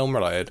aren't film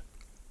related.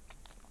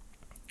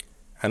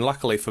 And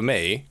luckily for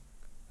me,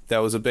 there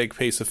was a big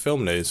piece of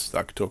film news that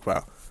I could talk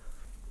about.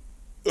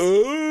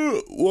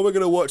 What am I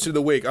going to watch in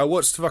the week? I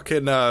watched the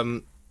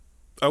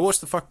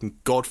fucking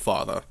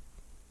Godfather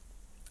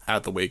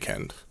at the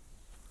weekend.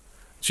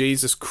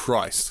 Jesus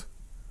Christ.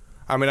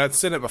 I mean, I'd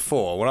seen it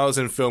before when I was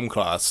in film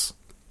class,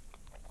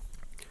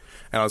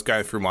 and I was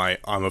going through my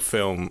I'm a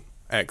film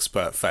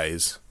expert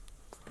phase.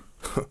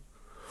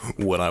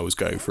 When I was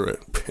going through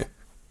it,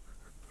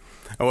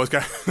 I was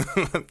going.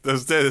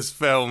 There's this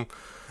film.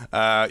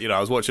 I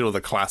was watching all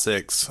the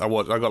classics. I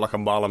got like a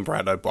Marlon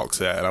Brando box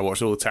set, and I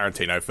watched all the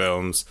Tarantino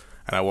films,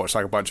 and I watched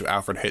like a bunch of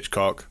Alfred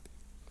Hitchcock.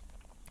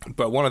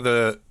 But one of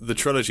the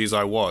trilogies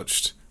I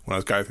watched when I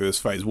was going through this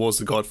phase was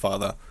The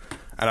Godfather,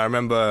 and I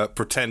remember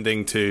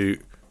pretending to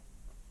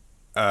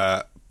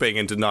being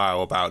in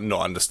denial about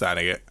not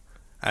understanding it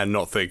and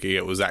not thinking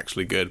it was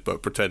actually good,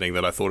 but pretending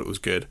that I thought it was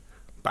good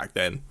back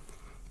then.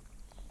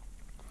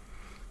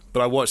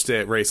 But I watched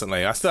it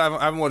recently. I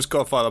haven't watched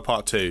Godfather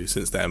Part 2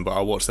 since then, but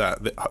I'll watch that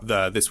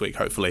this week,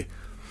 hopefully.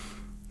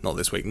 Not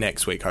this week,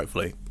 next week,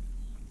 hopefully.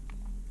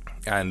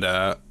 And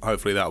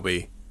hopefully that'll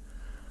be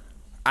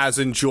as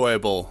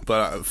enjoyable.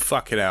 But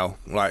fucking hell,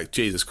 like,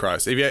 Jesus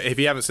Christ. If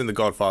you haven't seen The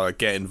Godfather,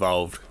 get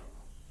involved.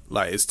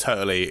 Like, it's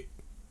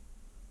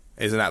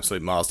an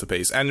absolute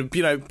masterpiece. And,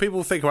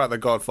 people think about The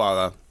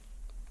Godfather,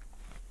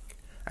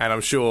 and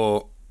I'm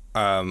sure...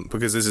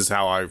 because this is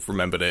how I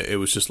remembered it. It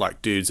was just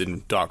like dudes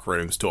in dark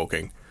rooms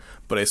talking.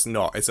 But it's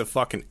not. It's a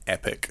fucking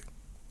epic.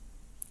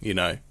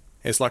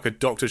 It's like a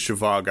Dr.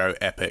 Zhivago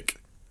epic.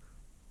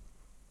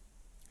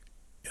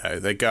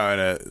 They're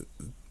going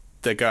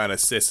to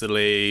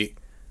Sicily.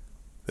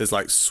 There's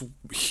like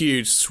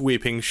huge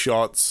sweeping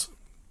shots.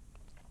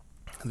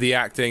 The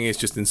acting is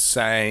just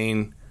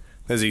insane.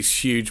 There's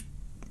these huge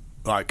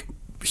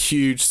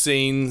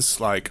scenes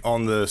like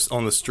on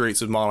the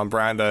streets of Marlon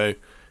Brando,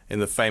 in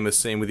the famous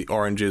scene with the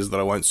oranges that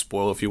I won't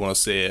spoil if you want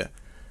to see it.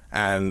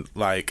 And,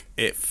 like,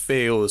 it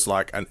feels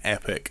like an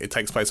epic. It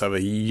takes place over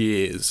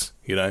years,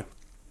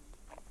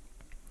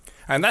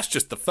 And that's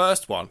just the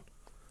first one.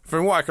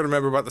 From what I can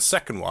remember about the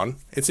second one,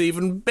 it's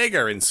even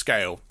bigger in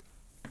scale.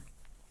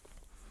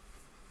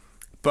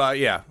 But,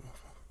 yeah,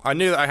 I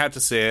knew that I had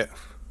to see it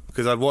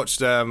because I'd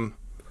watched... Marlon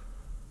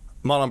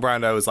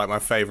Brando was, like, my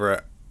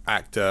favourite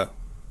actor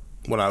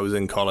when I was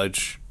in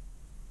college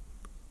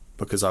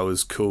because I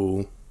was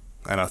cool.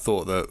 And I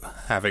thought that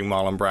having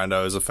Marlon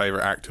Brando as a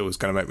favourite actor was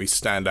going to make me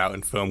stand out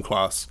in film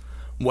class,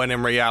 when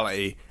in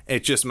reality,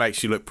 it just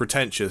makes you look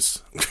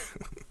pretentious.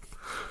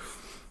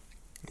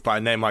 But I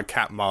named my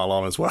cat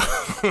Marlon as well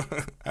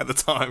at the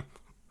time.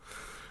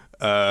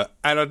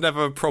 And I'd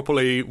never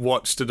properly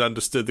watched and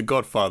understood The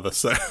Godfather,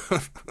 so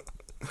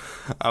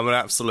I'm an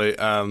absolute...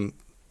 I'm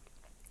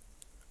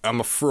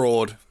a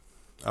fraud.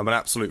 I'm an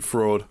absolute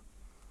fraud.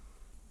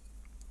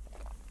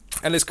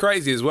 And it's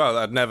crazy as well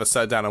that I'd never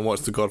sat down and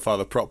watched The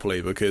Godfather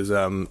properly because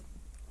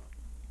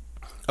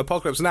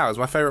Apocalypse Now is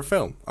my favourite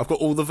film. I've got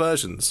all the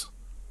versions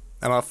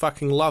and I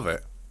fucking love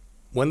it.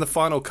 When the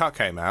final cut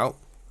came out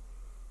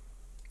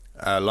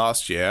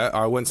last year,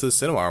 I went to the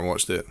cinema and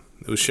watched it.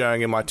 It was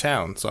showing in my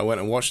town, so I went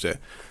and watched it.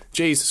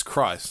 Jesus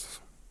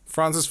Christ.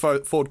 Francis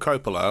Ford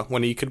Coppola,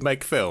 when he could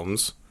make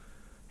films,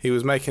 he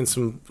was making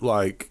some,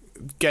 like...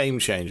 game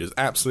changers,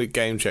 absolute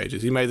game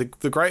changers. He made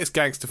the greatest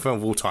gangster film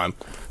of all time,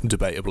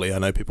 debatably. I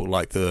know people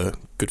like the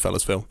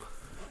Goodfellas film,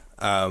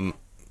 and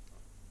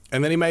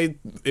then he made,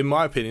 in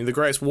my opinion, the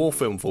greatest war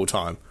film of all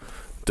time,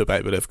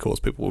 debatably. Of course,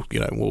 people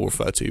will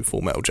refer to Full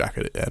Metal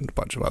Jacket and a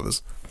bunch of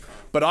others,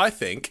 but I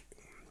think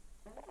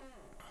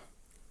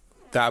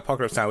that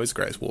Apocalypse Now is the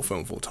greatest war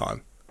film of all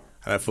time,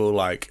 and I feel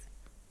like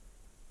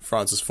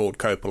Francis Ford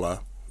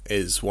Coppola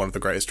is one of the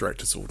greatest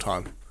directors of all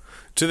time.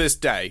 To this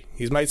day,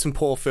 he's made some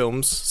poor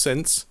films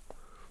since,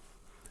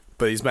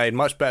 but he's made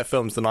much better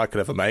films than I could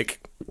ever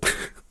make.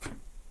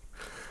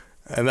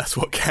 And that's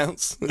what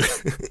counts.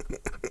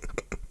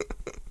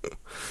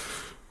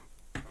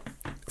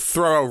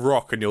 Throw a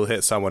rock and you'll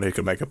hit someone who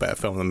can make a better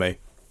film than me.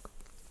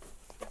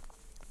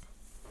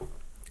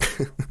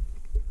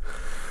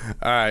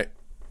 Alright.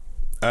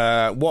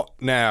 What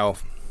now?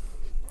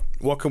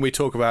 What can we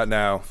talk about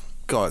now?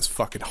 God, it's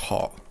fucking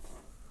hot.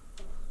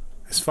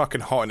 It's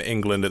fucking hot in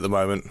England at the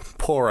moment.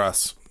 Poor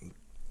us.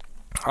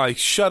 I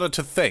shudder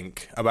to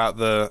think about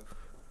the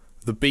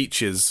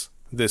beaches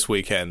this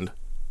weekend.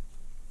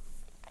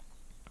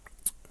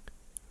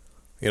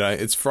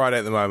 It's Friday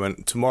at the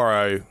moment.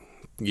 Tomorrow,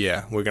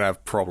 yeah, we're going to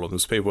have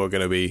problems. People are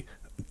going to be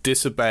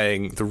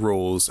disobeying the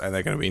rules, and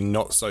they're going to be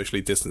not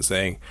socially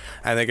distancing,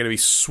 and they're going to be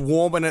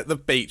swarming at the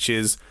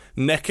beaches,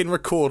 necking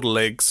record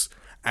legs,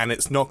 and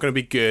it's not going to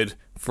be good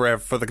for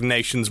the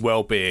nation's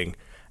well-being.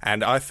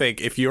 And I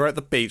think if you're at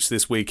the beach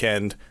this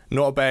weekend,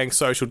 not obeying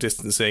social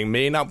distancing,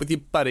 meeting up with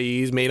your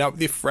buddies, meeting up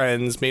with your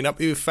friends, meeting up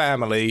with your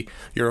family,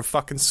 you're a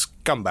fucking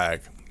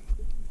scumbag.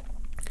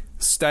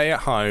 Stay at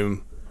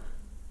home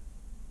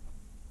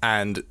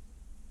and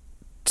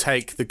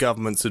take the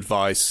government's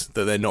advice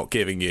that they're not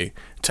giving you.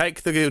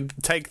 Take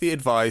the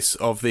advice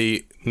of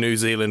the New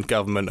Zealand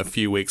government a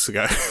few weeks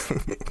ago.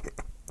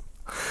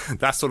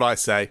 That's what I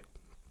say.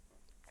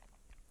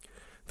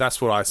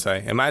 That's what I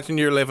say. Imagine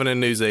you're living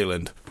in New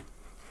Zealand.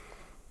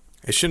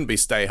 It shouldn't be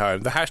stay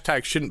home. The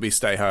hashtag shouldn't be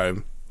stay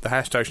home. The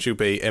hashtag should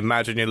be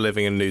imagine you're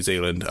living in New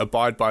Zealand.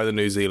 Abide by the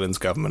New Zealand's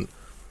government.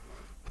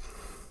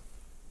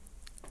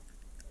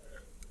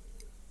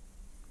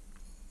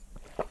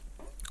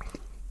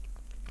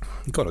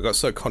 God, I got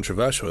so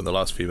controversial in the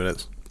last few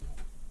minutes.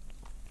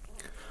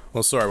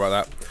 Well, sorry about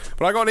that.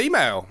 But I got an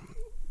email.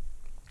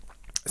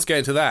 Let's get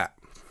into that.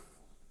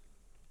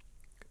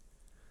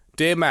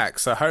 Dear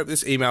Max, I hope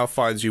this email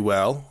finds you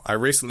well. I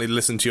recently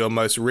listened to your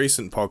most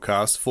recent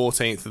podcast,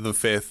 14th of the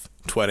 5th,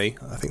 20.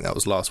 I think that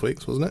was last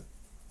week's, wasn't it?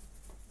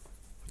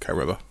 Can't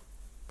remember.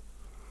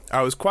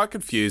 I was quite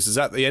confused as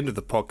at the end of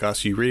the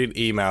podcast you read an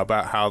email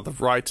about how the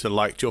writer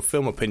liked your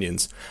film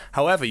opinions.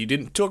 However, you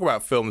didn't talk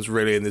about films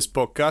really in this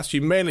podcast.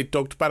 You mainly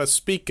talked about a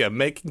speaker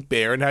making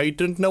beer and how you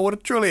didn't know what a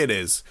trillion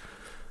is.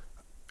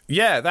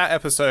 Yeah, that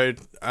episode,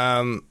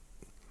 I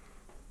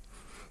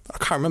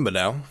can't remember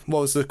now. What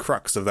was the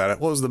crux of that?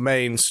 What was the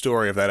main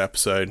story of that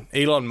episode?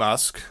 Elon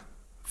Musk,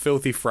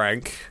 Filthy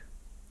Frank,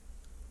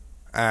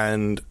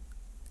 and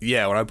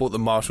yeah, when I bought the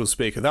Marshall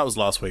speaker. That was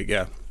last week,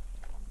 yeah.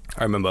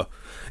 I remember.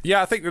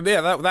 Yeah, I think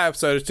that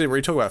episode didn't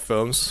really talk about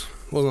films.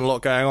 Wasn't a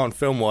lot going on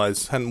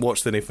film-wise. Hadn't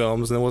watched any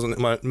films, and there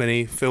wasn't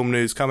many film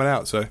news coming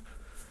out, so...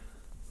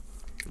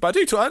 But I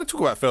did talk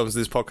about films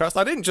in this podcast.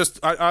 I didn't just...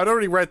 I'd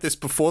already read this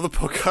before the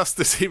podcast,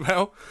 this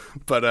email,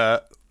 but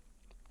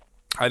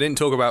I didn't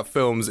talk about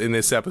films in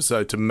this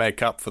episode to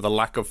make up for the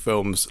lack of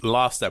films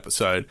last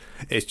episode.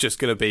 It's just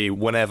going to be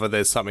whenever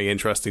there's something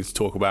interesting to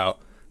talk about,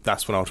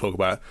 that's when I'll talk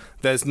about it.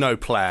 There's no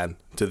plan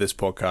to this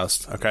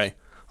podcast, okay?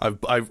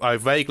 I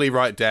vaguely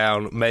write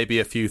down maybe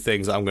a few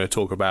things I'm going to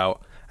talk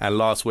about, and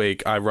last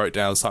week I wrote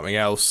down something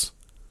else.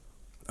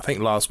 I think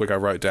last week I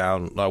wrote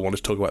down I wanted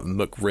to talk about the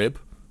McRib,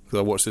 because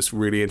I watched this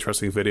really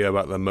interesting video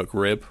about the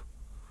McRib,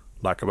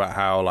 like about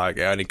how like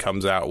it only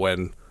comes out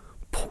when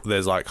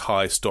there's like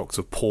high stocks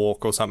of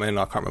pork or something.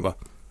 I can't remember.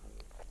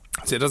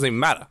 So it doesn't even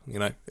matter, you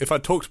know. If I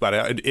talked about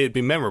it, it'd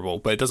be memorable,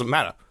 but it doesn't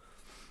matter.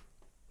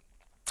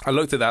 I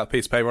looked at that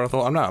piece of paper and I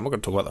thought, I'm not going to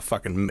talk about the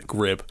fucking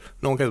McRib.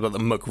 No one cares about the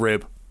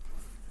McRib.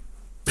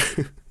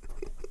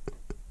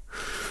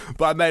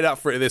 But I made up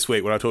for it this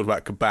week when I talked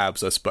about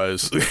kebabs, I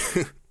suppose.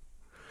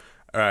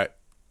 Alright.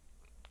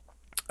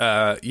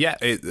 Yeah,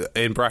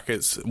 in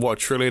brackets, what a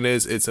trillion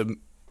is, it's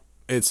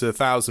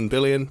 1,000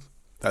 billion.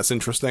 That's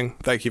interesting.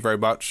 Thank you very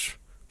much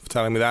for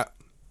telling me that.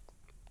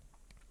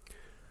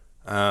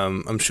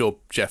 I'm sure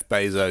Jeff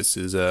Bezos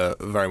is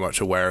very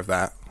much aware of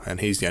that, and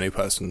he's the only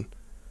person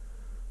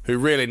who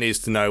really needs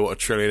to know what a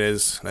trillion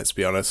is, let's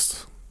be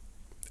honest.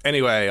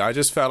 Anyway, I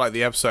just felt like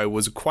the episode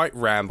was quite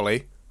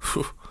rambly.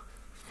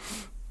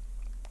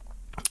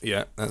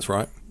 Yeah, that's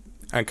right.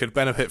 And could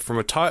benefit from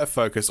a tighter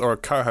focus or a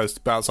co-host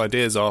to bounce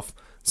ideas off,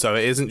 so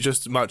it isn't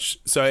so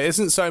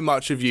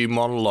much of you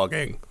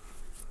monologuing.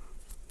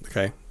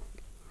 Okay.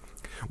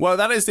 Well,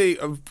 that is the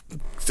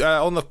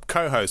on the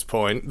co-host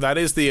point. That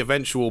is the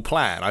eventual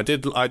plan. I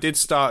did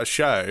start a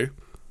show,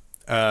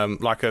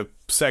 like a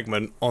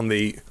segment on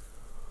the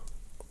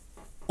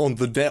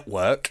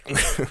network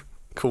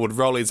called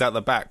Rollies at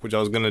the Back, which I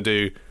was going to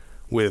do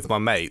with my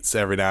mates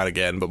every now and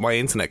again, but my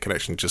internet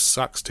connection just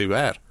sucks too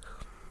bad.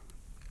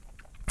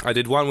 I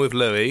did one with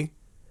Louis,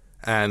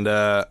 and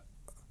the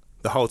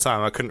whole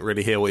time I couldn't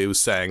really hear what he was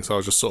saying, so I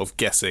was just sort of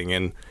guessing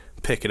and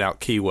picking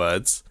out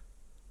keywords.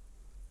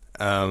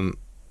 But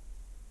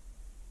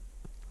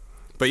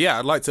yeah,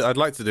 I'd like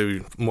to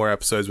do more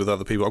episodes with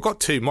other people. I've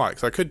got 2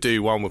 mics. I could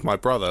do one with my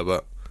brother,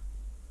 but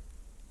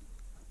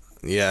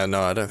yeah,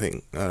 no, I don't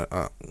think.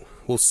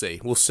 We'll see.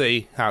 We'll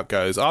see how it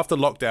goes. After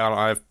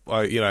lockdown,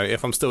 I you know,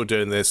 if I'm still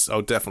doing this,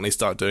 I'll definitely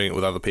start doing it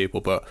with other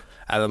people. But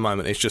at the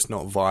moment, it's just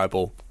not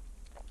viable.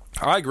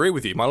 I agree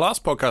with you. My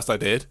last podcast I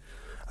did,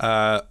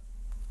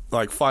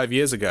 like 5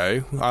 years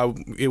ago,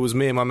 it was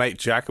me and my mate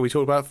Jack, and we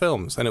talked about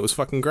films, and it was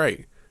fucking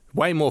great.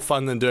 Way more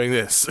fun than doing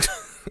this.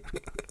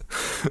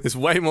 It's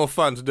way more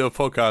fun to do a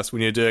podcast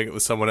when you're doing it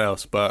with someone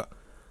else, but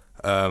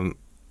at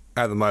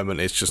the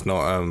moment, it's just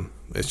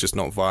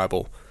not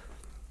viable.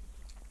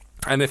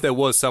 And if there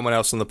was someone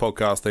else on the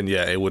podcast, then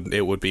yeah, it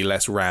would be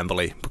less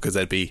rambly, because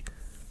there'd be,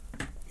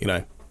 you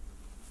know,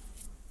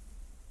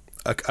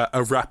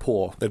 a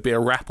rapport. There'd be a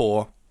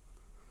rapport.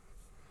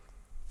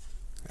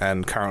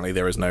 And currently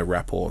there is no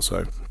rapport,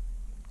 so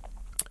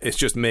it's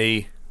just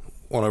me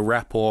on a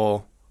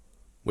rapport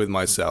with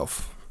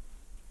myself.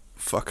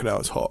 Fucking hell,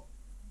 it's hot.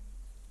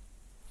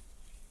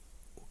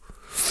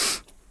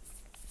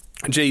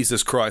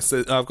 Jesus Christ,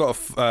 I've got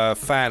a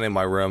fan in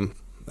my room,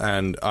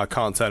 and I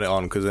can't turn it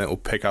on because then it will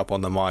pick up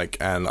on the mic,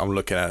 and I'm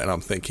looking at it and I'm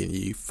thinking,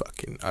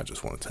 I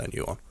just want to turn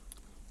you on.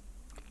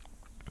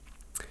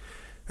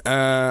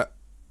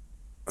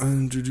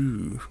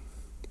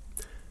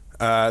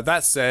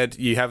 That said,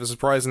 you have a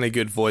surprisingly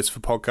good voice for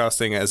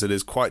podcasting, as it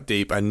is quite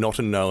deep and not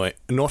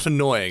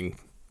annoying.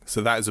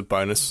 So that is a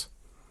bonus.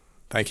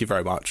 Thank you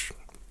very much.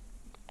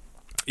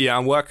 Yeah,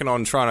 I'm working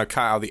on trying to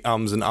cut out the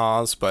ums and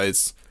ahs, but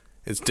it's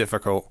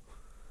difficult.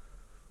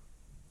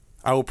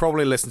 I will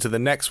probably listen to the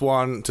next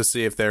one to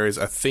see if there is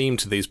a theme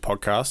to these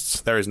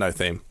podcasts. There is no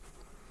theme.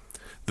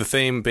 The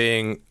theme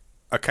being,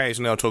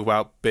 occasionally I'll talk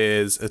about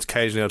beers,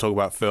 occasionally I'll talk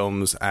about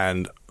films,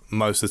 and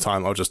most of the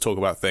time I'll just talk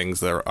about things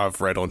that I've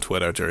read on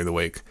Twitter during the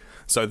week.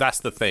 So that's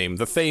the theme.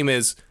 The theme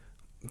is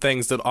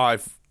things that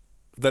I've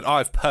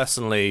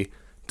personally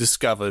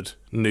discovered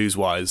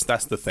news-wise.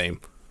 That's the theme.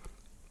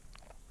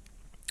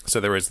 So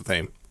there is the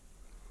theme.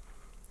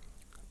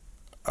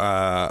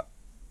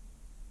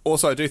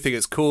 Also, I do think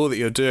it's cool that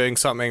you're doing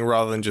something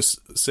rather than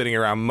just sitting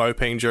around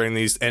moping during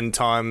these end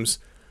times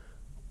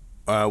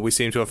we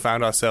seem to have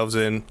found ourselves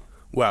in.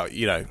 Well,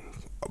 you know,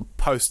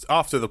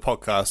 after the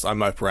podcast, I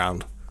mope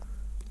around.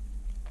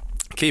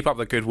 Keep up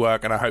the good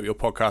work, and I hope your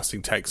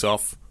podcasting takes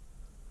off.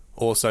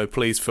 Also,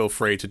 please feel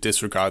free to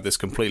disregard this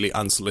completely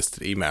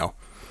unsolicited email.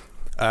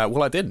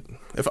 Well, I didn't.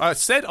 If I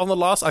said on the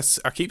last,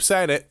 I keep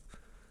saying it.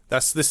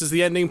 This is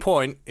the ending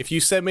point. If you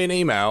send me an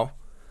email,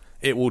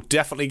 it will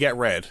definitely get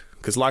read.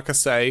 Because like I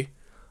say,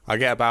 I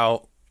get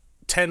about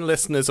 10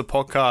 listeners a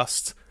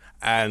podcast,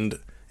 and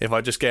if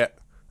I just get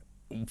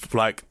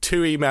like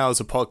 2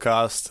 emails a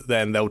podcast,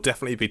 then there'll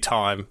definitely be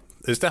time.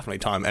 There's definitely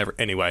time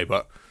anyway,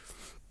 but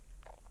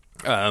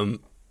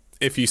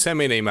if you send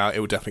me an email, it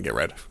will definitely get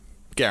read.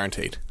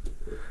 Guaranteed.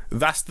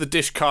 That's the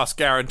Dishcast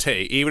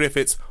guarantee. Even if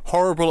it's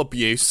horrible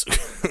abuse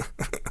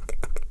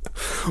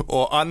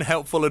or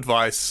unhelpful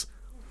advice,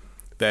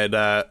 then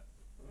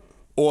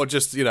or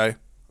just, you know,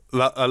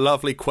 a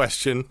lovely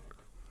question.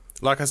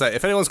 Like I say,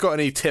 if anyone's got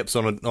any tips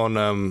on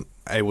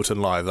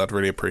Ableton Live, I'd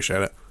really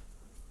appreciate it.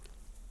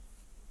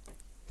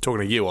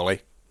 Talking to you,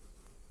 Ollie.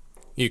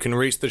 You can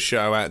reach the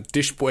show at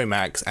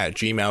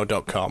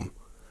dishboymax@gmail.com.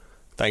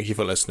 Thank you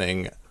for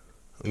listening.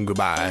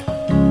 Goodbye.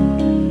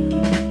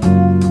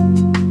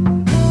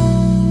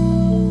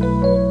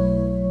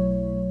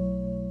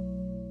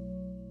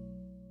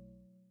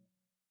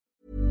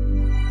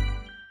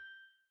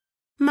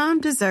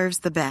 Mom deserves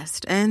the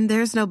best, and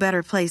there's no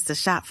better place to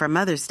shop for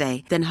Mother's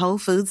Day than Whole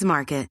Foods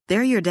Market.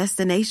 They're your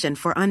destination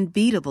for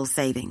unbeatable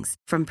savings,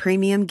 from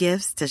premium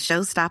gifts to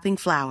show-stopping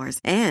flowers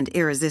and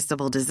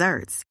irresistible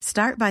desserts.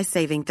 Start by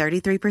saving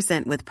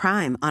 33% with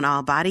Prime on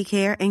all body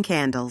care and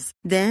candles.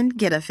 Then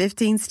get a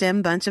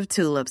 15-stem bunch of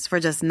tulips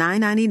for just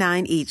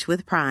 $9.99 each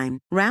with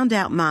Prime. Round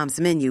out Mom's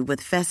menu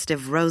with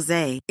festive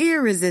rosé,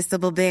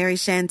 irresistible berry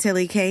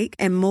chantilly cake,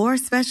 and more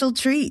special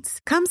treats.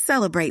 Come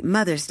celebrate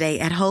Mother's Day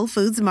at Whole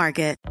Foods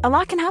Market. A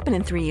lot can happen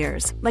in 3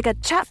 years, like a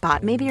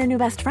chatbot may be your new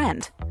best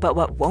friend. But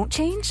what won't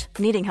change?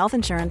 Needing health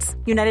insurance.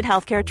 United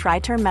Healthcare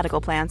Tri-Term Medical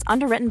Plans,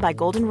 underwritten by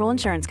Golden Rule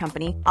Insurance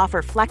Company,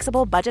 offer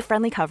flexible,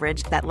 budget-friendly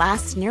coverage that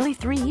lasts nearly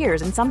 3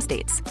 years in some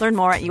states. Learn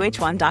more at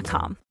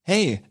UH1.com.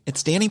 Hey,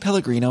 it's Danny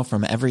Pellegrino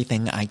from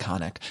Everything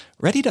Iconic.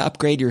 Ready to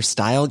upgrade your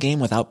style game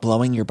without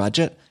blowing your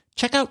budget?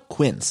 Check out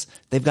Quince.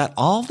 They've got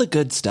all the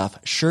good stuff,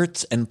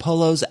 shirts and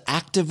polos,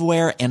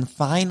 activewear, and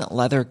fine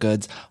leather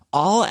goods,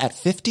 all at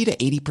 50 to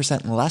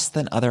 80% less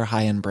than other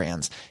high-end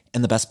brands.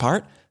 And the best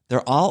part?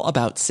 They're all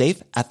about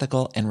safe,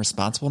 ethical, and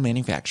responsible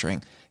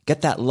manufacturing.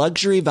 Get that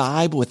luxury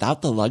vibe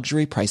without the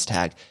luxury price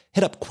tag.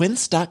 Hit up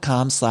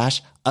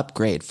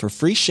quince.com/upgrade for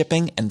free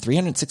shipping and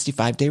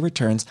 365-day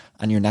returns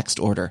on your next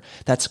order.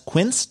 That's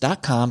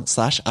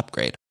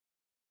quince.com/upgrade.